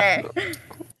 Yeah.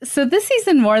 So this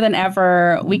season, more than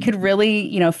ever, we could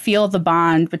really, feel the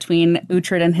bond between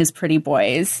Uhtred and his pretty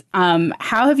boys.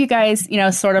 How have you guys,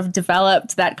 sort of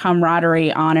developed that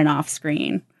camaraderie on and off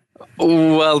screen?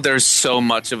 Well, there's so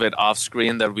much of it off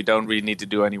screen that we don't really need to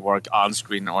do any work on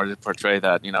screen in order to portray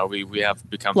that. We have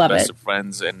become the best of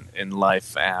friends in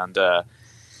life, and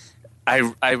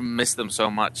I miss them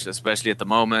so much, especially at the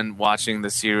moment watching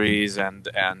the series, and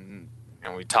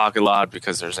we talk a lot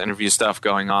because there's interview stuff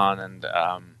going on, and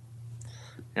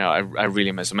I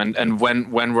really miss them. And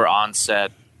when we're on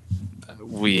set,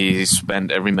 we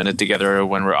spend every minute together.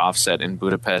 When we're off set in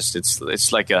Budapest,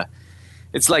 it's like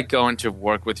it's like going to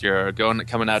work with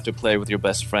coming out to play with your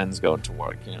best friends, going to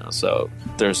work, so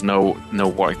there's no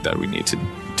work that we need to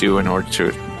do in order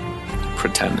to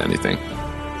pretend anything.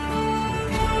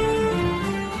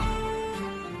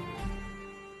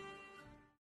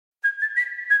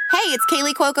 Hey, it's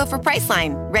Kaylee Cuoco for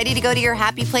Priceline. Ready to go to your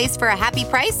happy place for a happy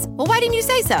price? Well, why didn't you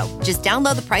say so? Just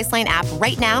download the Priceline app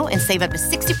right now and save up to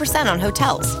 60% on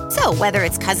hotels. So whether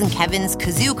it's Cousin Kevin's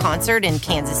Kazoo Concert in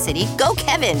Kansas City, go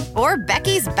Kevin, or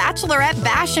Becky's Bachelorette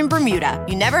Bash in Bermuda,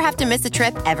 you never have to miss a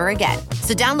trip ever again.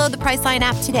 So download the Priceline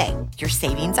app today. Your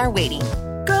savings are waiting.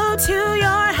 Go to your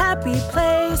happy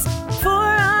place for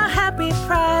a happy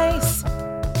price.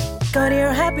 Go to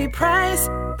your happy price,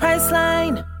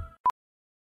 Priceline.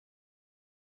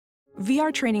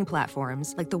 VR training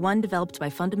platforms, like the one developed by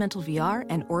Fundamental VR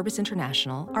and Orbis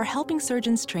International, are helping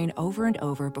surgeons train over and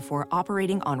over before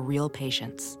operating on real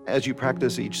patients. As you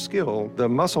practice each skill, the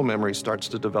muscle memory starts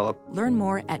to develop. Learn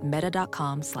more at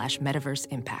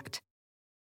meta.com/metaverseimpact.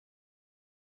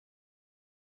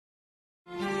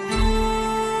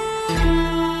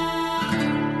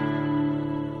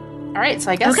 All right, so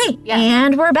I guess... Okay,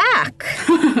 and we're back.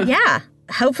 Yeah,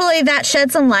 hopefully that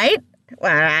shed some light.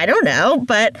 Well, I don't know,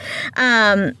 but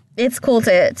it's cool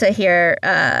to hear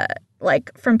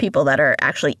from people that are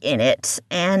actually in it,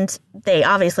 and they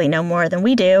obviously know more than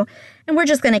we do, and we're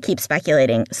just going to keep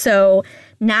speculating. So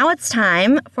now it's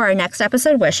time for our next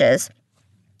episode wishes.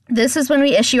 This is when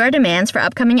we issue our demands for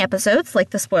upcoming episodes,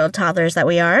 like the spoiled toddlers that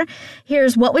we are.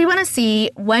 Here's what we want to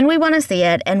see, when we want to see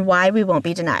it, and why we won't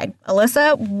be denied.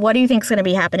 Alyssa, what do you think is going to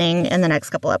be happening in the next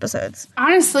couple episodes?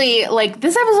 Honestly,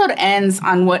 this episode ends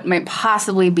on what might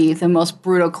possibly be the most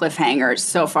brutal cliffhangers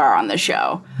so far on the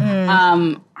show.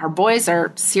 Our boys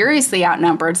are seriously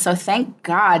outnumbered, so thank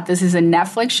God this is a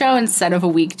Netflix show instead of a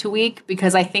week-to-week,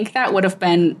 because I think that would have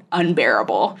been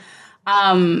unbearable.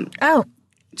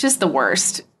 Just the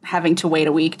worst. Having to wait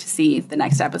a week to see the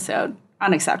next episode.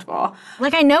 Unacceptable.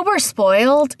 I know we're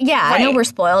spoiled. Yeah, right. I know we're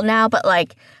spoiled now, but I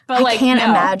can't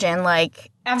imagine,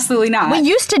 Absolutely not. We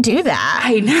used to do that.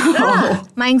 I know. Ugh,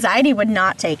 my anxiety would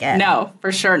not take it. No,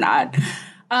 for sure not.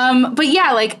 But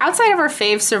yeah, outside of our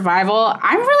fave survival,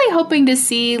 I'm really hoping to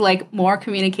see, more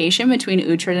communication between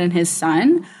Uhtred and his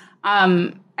son.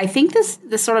 I think this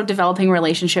sort of developing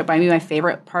relationship might be my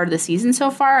favorite part of the season so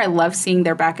far. I love seeing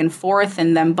their back and forth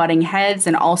and them butting heads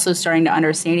and also starting to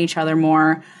understand each other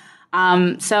more.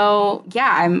 So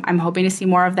yeah, I'm hoping to see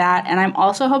more of that. And I'm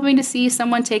also hoping to see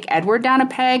someone take Edward down a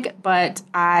peg, but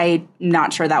I'm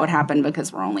not sure that would happen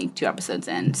because we're only 2 episodes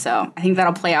in. So I think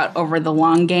that'll play out over the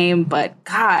long game. But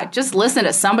God, just listen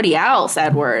to somebody else,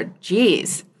 Edward.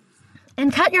 Jeez.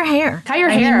 And cut your hair. Cut your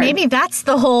hair. Maybe that's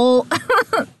the whole,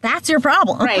 that's your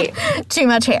problem. Right. Too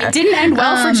much hair. It didn't end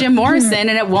well for Jim Morrison,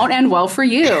 and it won't end well for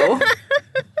you.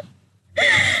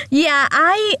 Yeah,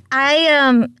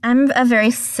 I'm a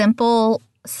very simple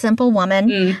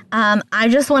woman. I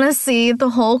just want to see the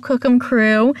whole Cookham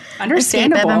crew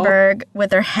escape Bebbanburg with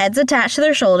their heads attached to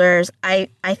their shoulders. I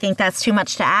think that's too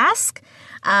much to ask.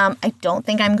 I don't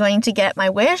think I'm going to get my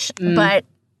wish, but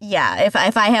yeah, if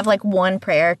I have one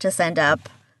prayer to send up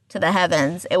to the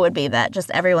heavens, it would be that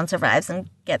just everyone survives and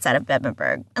gets out of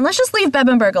Bebbanburg. And let's just leave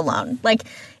Bebbanburg alone.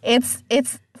 It's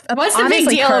what's the big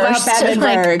deal cursed. about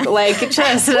Bebbanburg?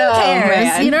 Just who cares?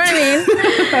 Man. You know what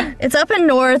I mean? It's up in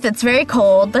north. It's very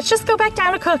cold. Let's just go back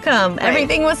down to Cookham. Right.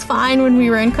 Everything was fine when we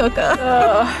were in Cookham.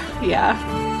 Yeah.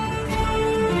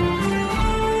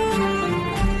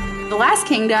 The Last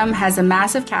Kingdom has a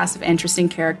massive cast of interesting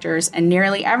characters, and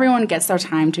nearly everyone gets their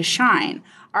time to shine.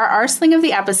 Our arsling of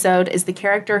the episode is the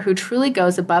character who truly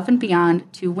goes above and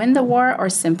beyond to win the war or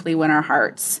simply win our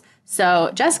hearts.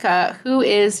 So, Jessica, who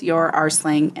is your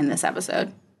arsling in this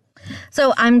episode?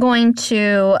 So I'm going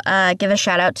to give a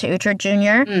shout out to Uhtred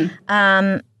Jr.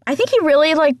 I think he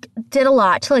really did a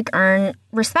lot to earn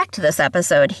respect to this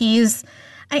episode. He's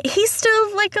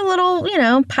still a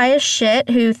little, pious shit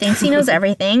who thinks he knows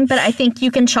everything, but I think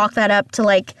you can chalk that up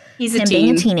to he's him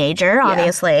being a teenager,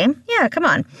 obviously. Yeah, come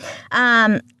on.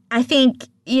 I think,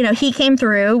 he came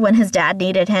through when his dad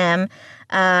needed him.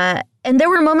 And there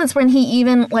were moments when he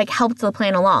even helped the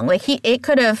plan along.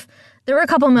 There were a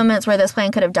couple moments where this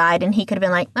plan could have died and he could have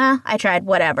been I tried,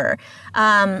 whatever.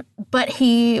 But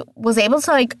he was able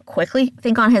to quickly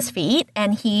think on his feet,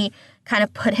 and he kind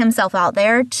of put himself out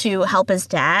there to help his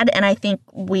dad. And I think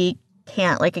we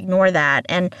can't ignore that.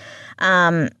 And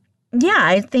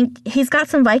I think he's got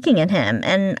some Viking in him,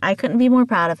 and I couldn't be more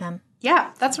proud of him.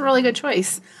 Yeah, that's a really good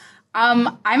choice.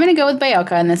 I'm going to go with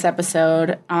Bayoka in this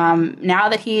episode. Now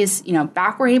that he's,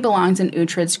 back where he belongs in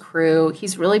Uhtred's crew,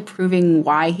 he's really proving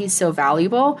why he's so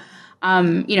valuable.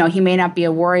 He may not be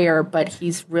a warrior, but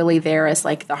he's really there as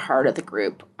like the heart of the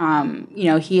group.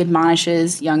 He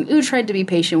admonishes young Uhtred to be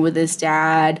patient with his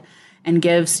dad and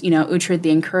gives, Uhtred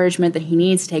the encouragement that he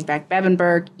needs to take back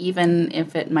Bebbanburg, even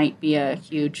if it might be a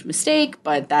huge mistake,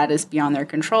 but that is beyond their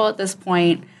control at this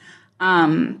point.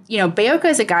 Beocca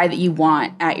is a guy that you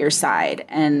want at your side.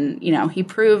 And, he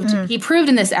proved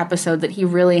in this episode that he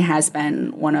really has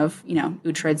been one of,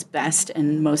 Uhtred's best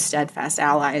and most steadfast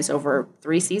allies over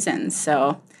 3 seasons.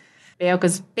 So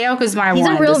Beocca's my one. He's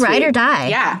a real ride or die.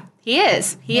 Yeah, he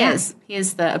is. He is. He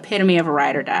is the epitome of a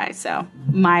ride or die. So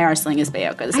my Arsling is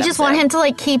Beocca. I just want him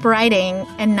to keep riding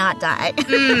and not die.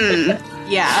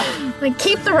 Yeah.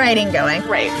 Keep the riding going.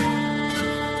 Right.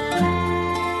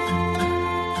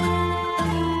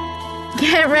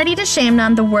 Get ready to shame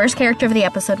on the worst character of the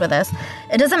episode with us.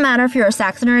 It doesn't matter if you're a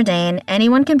Saxon or a Dane.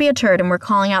 Anyone can be a turd, and we're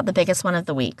calling out the biggest one of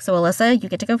the week. So, Alyssa, you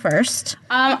get to go first.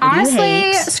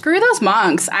 Honestly, screw those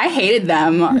monks. I hated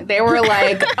them. They were,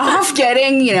 off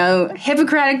getting,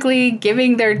 hypocritically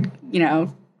giving their,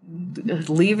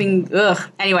 leaving.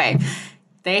 Ugh. Anyway,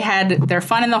 they had their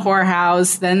fun in the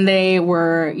whorehouse. Then they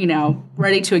were,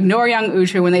 ready to ignore young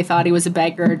Uhtred when they thought he was a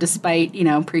beggar, despite,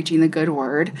 preaching the good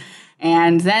word.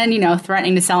 And then,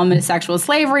 threatening to sell them into sexual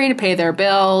slavery to pay their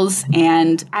bills.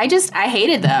 And I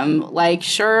hated them.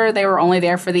 Sure, they were only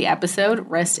there for the episode.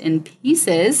 Rest in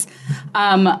pieces.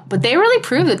 But they really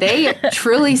proved that they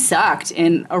truly sucked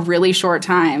in a really short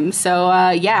time. So,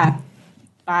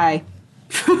 bye.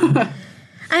 I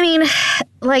mean,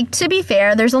 to be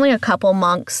fair, there's only a couple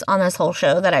monks on this whole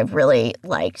show that I've really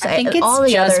liked. I think it's all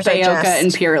the just Beocca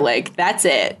and Pure Lake. That's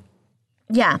it.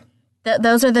 Yeah.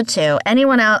 Those are the two.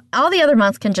 Anyone else, all the other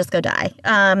monks can just go die.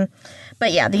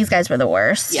 But yeah, these guys were the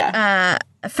worst. Yeah.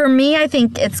 For me, I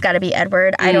think it's got to be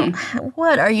Edward.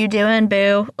 What are you doing,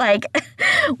 boo?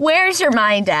 Where's your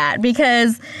mind at?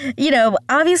 Because,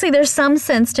 obviously there's some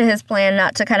sense to his plan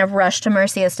not to kind of rush to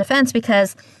Mercia's defense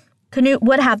because Canute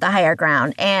would have the higher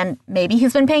ground, and maybe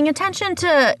he's been paying attention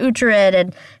to Uhtred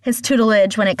and his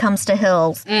tutelage when it comes to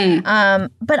hills.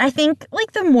 But I think,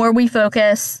 the more we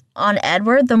focus on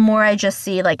Edward, the more I just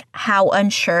see, how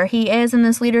unsure he is in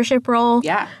this leadership role.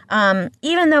 Yeah.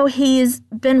 Even though he's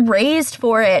been raised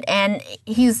for it, and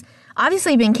he's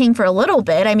obviously been king for a little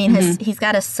bit. I mean, he's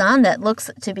got a son that looks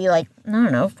to be 4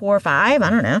 or 5. I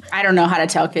don't know. I don't know how to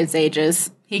tell kids'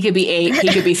 ages. He could be 8. He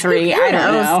could be 3. I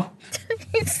don't know.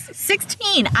 He's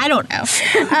 16. I don't know.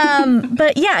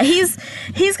 But yeah, he's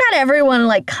got everyone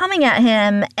coming at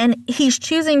him, and he's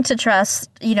choosing to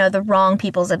trust, the wrong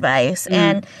people's advice.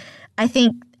 And I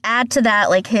think add to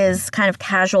that, his kind of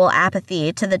casual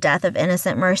apathy to the death of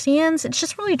innocent Mercians. It's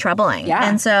just really troubling. Yeah.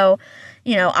 And so,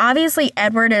 obviously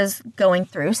Edward is going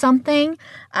through something.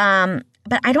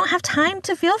 But I don't have time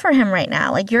to feel for him right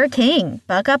now. You're a king.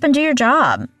 Buck up and do your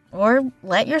job. Or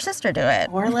let your sister do it.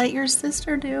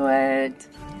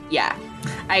 Yeah,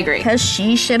 I agree. Because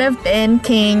she should have been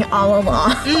king all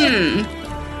along.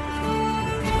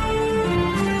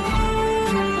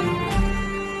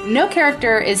 No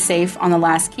character is safe on the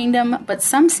Last Kingdom, but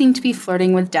some seem to be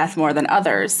flirting with death more than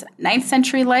others. 9th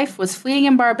century life was fleeting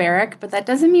and barbaric, but that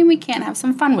doesn't mean we can't have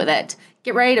some fun with it.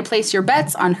 Get ready to place your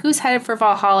bets on who's headed for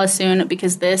Valhalla soon,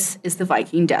 because this is the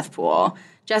Viking death pool.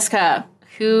 Jessica,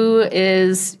 who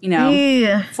is,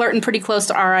 flirting pretty close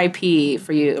to RIP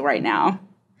for you right now?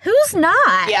 Who's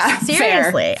not? Yeah,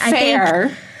 seriously. Fair. I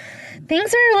think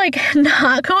things are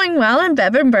not going well in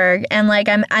Bebbanburg, and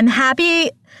I'm happy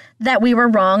that we were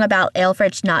wrong about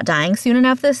Aelfried not dying soon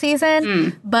enough this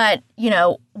season. But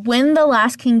when the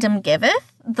Last Kingdom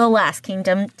giveth, the Last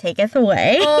Kingdom taketh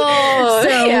away.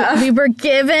 We were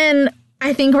given.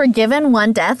 I think we're given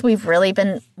one death we've really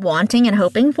been wanting and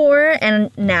hoping for, and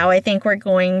now I think we're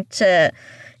going to,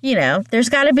 there's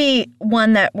got to be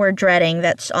one that we're dreading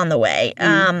that's on the way.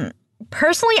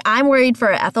 Personally, I'm worried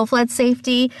for Aethelflaed's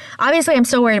safety. Obviously, I'm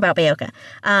still worried about Beocca.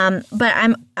 But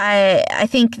I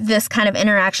think this kind of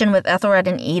interaction with Aethelred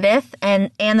and Edith, and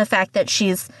the fact that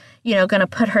she's, going to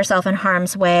put herself in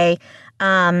harm's way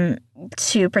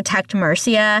to protect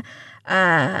Mercia,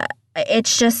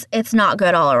 it's not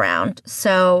good all around.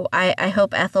 So I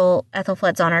hope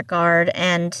Aethelflaed's on her guard.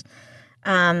 And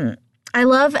I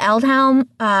love Eldhelm.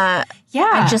 I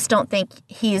just don't think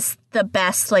he's the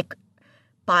best,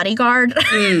 bodyguard.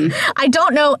 I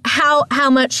don't know how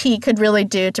much he could really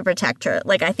do to protect her.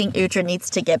 I think Uhtred needs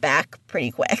to get back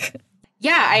pretty quick.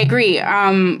 Yeah, I agree.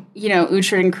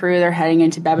 Uhtred and crew, they're heading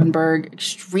into Bebbanburg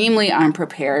extremely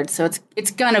unprepared, so it's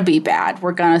gonna be bad.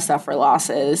 We're gonna suffer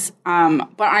losses.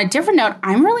 But on a different note,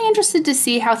 I'm really interested to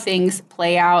see how things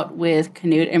play out with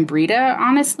Canute and Brita,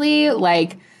 honestly.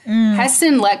 Like,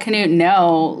 Heston let Canute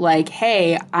know, like,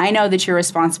 hey, I know that you're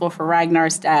responsible for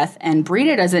Ragnar's death, and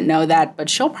Brita doesn't know that, but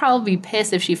she'll probably be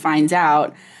pissed if she finds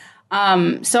out.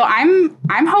 So I'm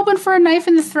hoping for a knife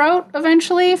in the throat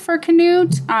eventually for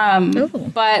Canute.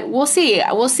 But we'll see.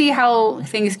 We'll see how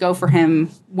things go for him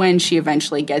when she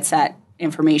eventually gets that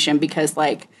information, because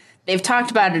like they've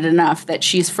talked about it enough that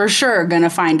she's for sure going to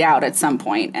find out at some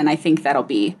point. And I think that'll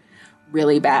be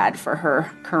really bad for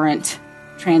her current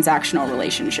transactional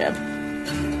relationship.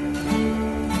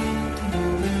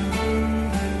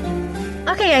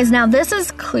 Okay, guys, now this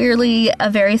is clearly a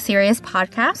very serious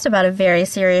podcast about a very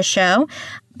serious show,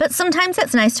 but sometimes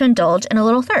it's nice to indulge in a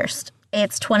little thirst.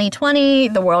 It's 2020,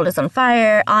 the world is on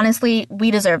fire. Honestly,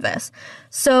 we deserve this.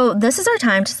 So this is our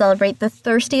time to celebrate the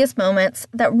thirstiest moments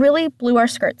that really blew our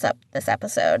skirts up this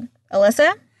episode.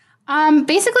 Alyssa?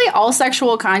 Basically, all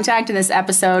sexual contact in this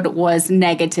episode was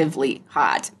negatively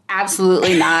hot.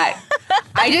 Absolutely not.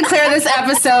 I declare this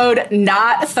episode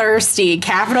not thirsty.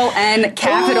 Capital N,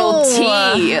 capital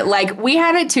T. Like, we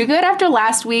had it too good after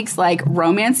last week's, like,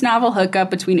 romance novel hookup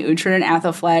between Uhtred and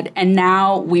Aethelred, and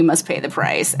now we must pay the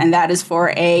price. And that is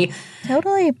for a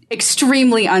totally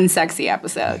extremely unsexy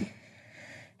episode.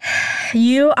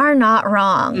 You are not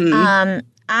wrong.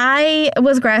 I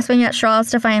was grasping at straws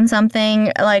to find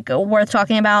something like worth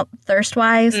talking about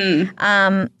thirst-wise.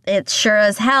 It sure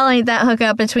as hell ain't that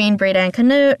hookup between Brita and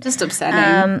Canute. Just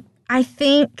upsetting. I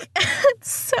think it's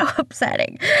so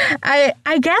upsetting.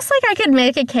 I guess like I could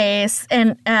make a case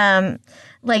and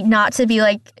like not to be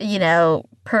like, you know,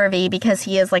 pervy because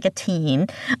he is like a teen.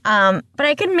 But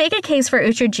I could make a case for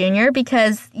Uhtred Jr.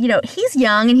 because, you know, he's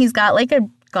young and he's got like a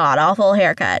god-awful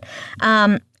haircut.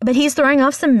 But he's throwing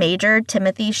off some major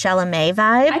Timothée Chalamet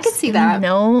vibes. I could see that. You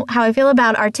know how I feel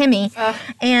about our Timmy.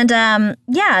 And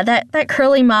yeah, that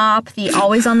curly mop, the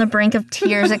always on the brink of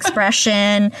tears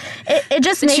expression. It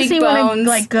just makes me want to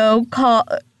like go call...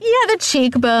 Yeah, the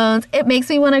cheekbones. It makes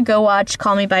me want to go watch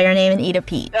Call Me By Your Name and eat a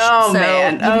peach. Oh, so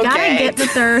man. Okay. You gotta get the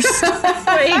thirst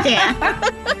where you can.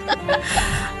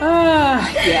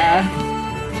 Yeah.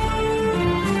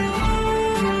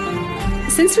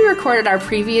 Since we recorded our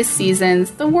previous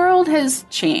seasons, the world has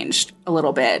changed a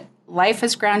little bit. Life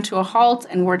has ground to a halt,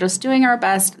 and we're just doing our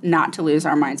best not to lose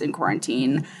our minds in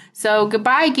quarantine. So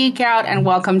goodbye, Geek Out, and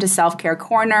welcome to Self-Care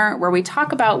Corner, where we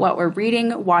talk about what we're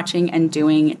reading, watching, and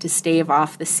doing to stave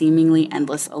off the seemingly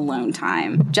endless alone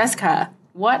time. Jessica,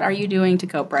 what are you doing to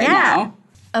cope right now?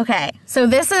 Okay, so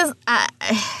this is,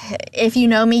 if you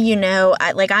know me, you know,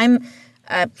 I'm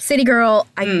a city girl.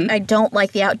 I don't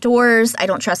like the outdoors. I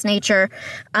don't trust nature.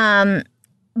 But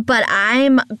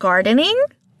I'm gardening.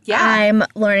 Yeah. I'm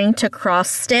learning to cross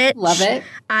stitch. Love it.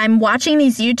 I'm watching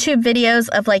these YouTube videos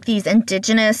of like these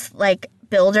indigenous like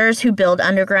builders who build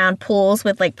underground pools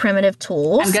with like primitive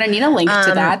tools. I'm going to need a link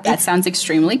to that. That sounds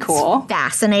extremely cool.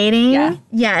 Fascinating.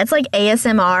 Yeah, it's like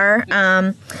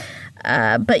ASMR.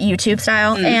 But YouTube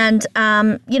style. And,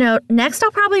 you know, next I'll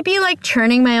probably be like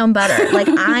churning my own butter. Like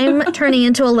I'm turning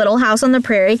into a Little House on the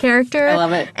Prairie character. I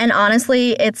love it. And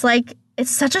honestly, it's like,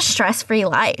 it's such a stress-free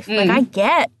life. Like I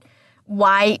get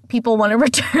why people want to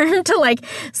return to like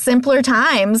simpler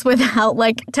times without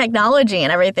like technology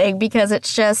and everything, because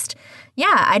it's just,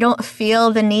 yeah, I don't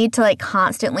feel the need to like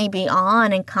constantly be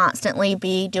on and constantly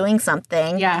be doing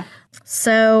something. Yeah.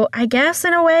 So I guess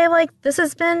in a way, like this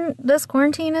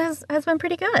quarantine has been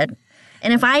pretty good.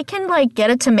 And if I can like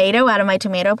get a tomato out of my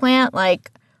tomato plant,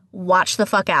 like watch the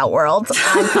fuck out, world.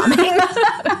 I'm coming.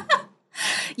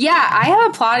 Yeah, I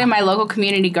have a plot in my local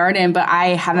community garden, but I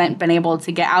haven't been able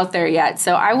to get out there yet.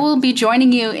 So I will be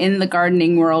joining you in the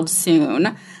gardening world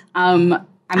soon. I'm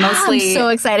so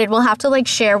excited. We'll have to like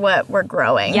share what we're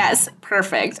growing. Yes,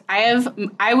 perfect.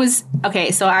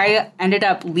 So I ended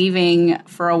up leaving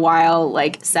for a while,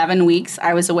 like 7 weeks.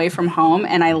 I was away from home,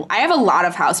 and I have a lot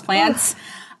of houseplants.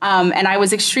 And I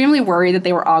was extremely worried that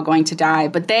they were all going to die,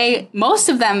 but most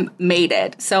of them made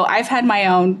it. So I've had my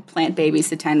own plant babies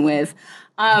to tend with.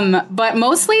 But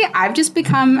mostly I've just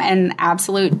become an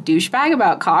absolute douchebag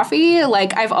about coffee.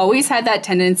 Like I've always had that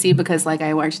tendency because like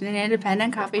I worked in an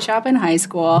independent coffee shop in high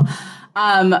school.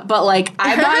 But like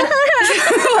I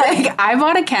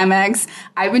bought a Chemex.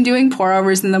 I've been doing pour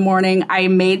overs in the morning. I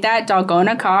made that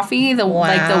Dalgona coffee, the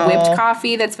whipped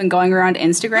coffee that's been going around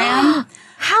Instagram.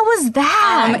 How was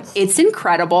that? It's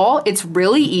incredible. It's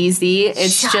really easy.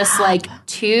 It's just like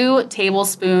 2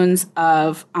 tablespoons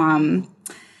of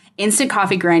instant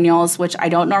coffee granules, which I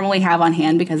don't normally have on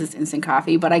hand because it's instant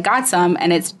coffee, but I got some,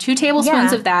 and it's 2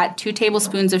 tablespoons of that, 2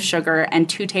 tablespoons of sugar, and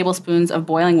 2 tablespoons of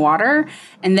boiling water.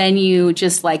 And then you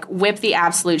just like whip the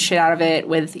absolute shit out of it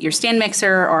with your stand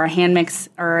mixer or a hand mix,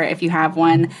 or if you have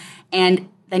one. And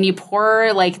then you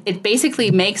pour, like, it basically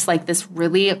makes like this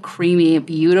really creamy,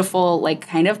 beautiful, like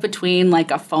kind of between like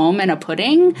a foam and a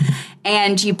pudding.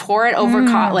 And you pour it over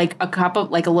like a cup of,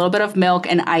 like a little bit of milk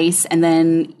and ice, and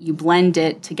then you blend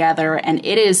it together. And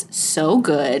it is so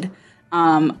good.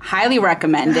 Highly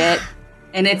recommend it.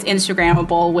 And it's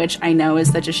Instagrammable, which I know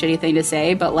is such a shitty thing to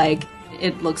say, but like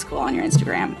it looks cool on your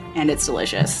Instagram and it's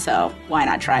delicious. So why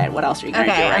not try it? What else are you going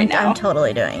to do right now? I'm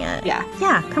totally doing it. Yeah.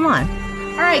 Yeah, come on.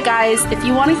 All right, guys, if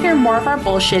you want to hear more of our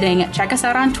bullshitting, check us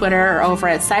out on Twitter or over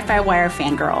at SYFY Wire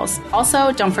Fangrrls.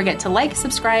 Also, don't forget to like,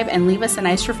 subscribe, and leave us a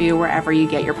nice review wherever you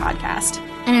get your podcast.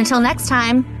 And until next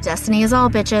time, Destiny is all,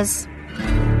 bitches.